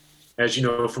 as you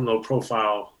know, from Low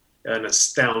Profile, an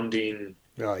astounding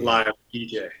live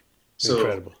DJ. So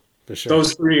incredible. For sure.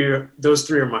 Those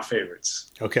three are my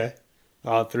favorites. Okay.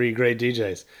 All three great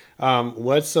DJs.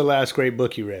 What's the last great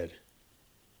book you read?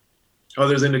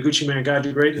 Other than the Gucci Mane Guide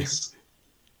to Greatness?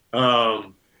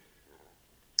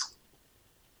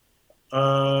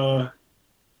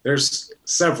 There's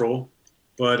several,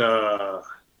 but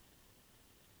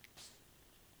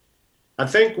I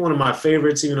think one of my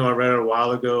favorites, even though I read it a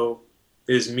while ago,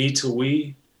 is Me to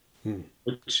We,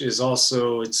 which is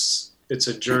also, it's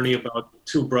a journey about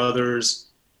two brothers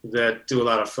that do a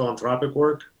lot of philanthropic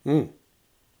work.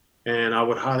 And I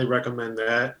would highly recommend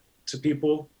that to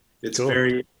people. It's a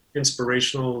very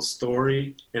inspirational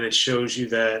story, and it shows you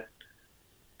that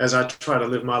as I try to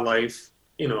live my life,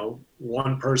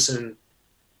 one person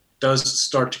does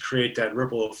start to create that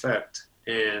ripple effect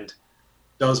and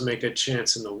does make a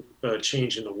change in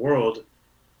the world.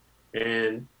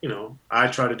 And, I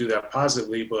try to do that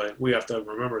positively, but we have to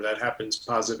remember that happens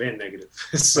positive and negative.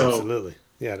 So absolutely.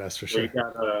 Yeah, that's for sure.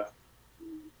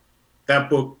 That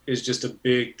book is just a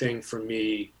big thing for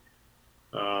me.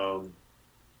 I've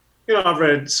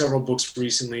read several books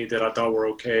recently that I thought were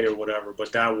okay or whatever,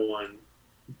 but that one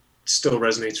still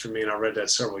resonates for me, and I read that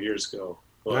several years ago.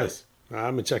 But, nice.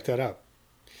 I'm going to check that out.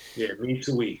 Yeah, Me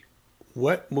to We.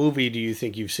 What movie do you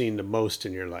think you've seen the most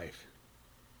in your life?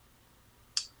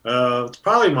 It's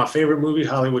probably my favorite movie,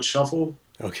 Hollywood Shuffle.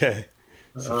 Okay.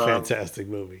 It's a fantastic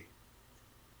movie.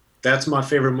 That's my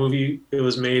favorite movie. It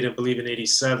was made, I believe, in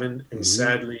 87. And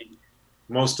sadly,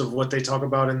 most of what they talk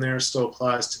about in there still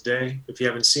applies today. If you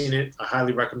haven't seen it, I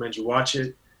highly recommend you watch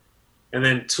it. And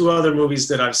then two other movies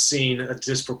that I've seen a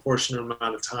disproportionate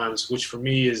amount of times, which for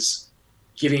me is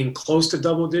getting close to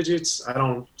double digits. I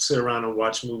don't sit around and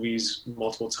watch movies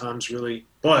multiple times, really.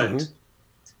 But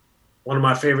one of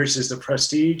my favorites is The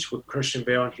Prestige with Christian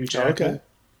Bale and Hugh Jackman. Okay.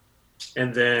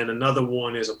 And then another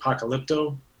one is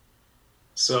Apocalypto.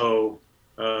 So,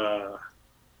 but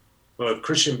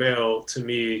Christian Bale, to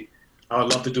me, I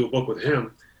would love to do a book with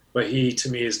him, but he, to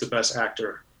me, is the best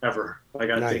actor ever. Like,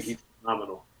 I think he's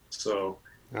phenomenal. So,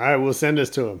 all right, we'll send this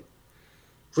to him.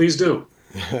 Please do.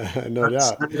 No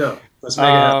doubt. Let's make it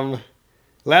happen.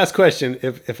 Last question.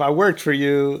 If I worked for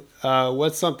you,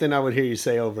 what's something I would hear you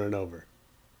say over and over?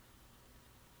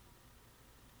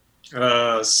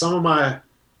 Some of my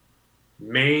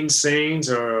main sayings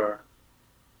are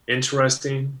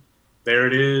interesting. There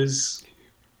it is.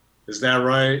 Is that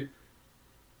right?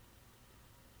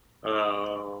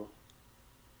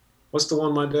 What's the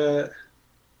one my dad?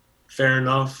 Fair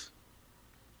enough.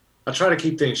 I try to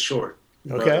keep things short.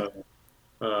 Okay.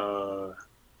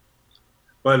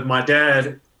 But my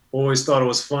dad always thought it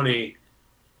was funny.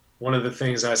 One of the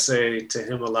things I say to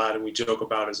him a lot and we joke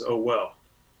about is, oh, well.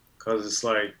 Because it's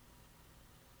like,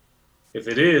 if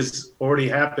it is already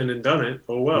happened and done it,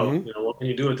 oh, well. What can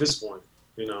you do at this point?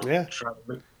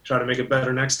 Try to make it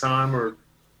better next time, or,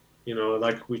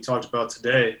 like we talked about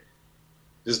today,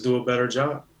 just do a better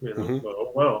job. But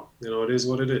oh, well, it is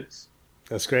what it is.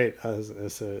 That's great.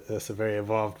 That's a very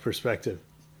evolved perspective.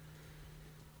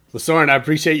 Well, Soren, I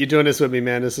appreciate you doing this with me,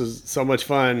 man. This is so much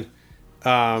fun.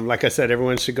 Like I said,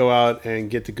 everyone should go out and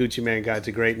get the Gucci Mane Guide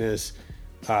to Greatness.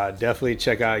 Definitely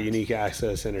check out Unique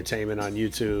Access Entertainment on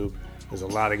YouTube. There's a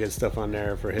lot of good stuff on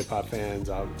there for hip hop fans.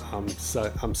 I'm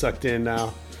sucked in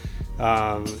now.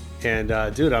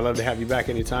 Dude, I'd love to have you back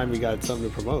anytime you got something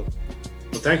to promote.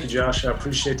 Well, thank you, Josh. I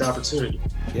appreciate the opportunity.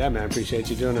 Yeah, man. I appreciate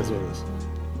you doing this with us.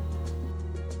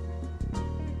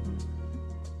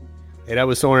 Hey, that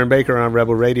was Soren Baker on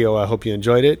Rebel Radio. I hope you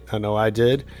enjoyed it. I know I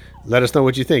did. Let us know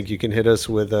what you think. You can hit us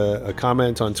with a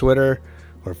comment on Twitter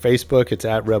or Facebook. It's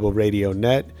at Rebel Radio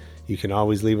Net. You can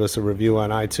always leave us a review on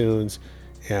iTunes.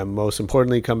 And most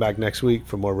importantly, come back next week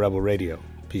for more Rebel Radio.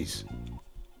 Peace.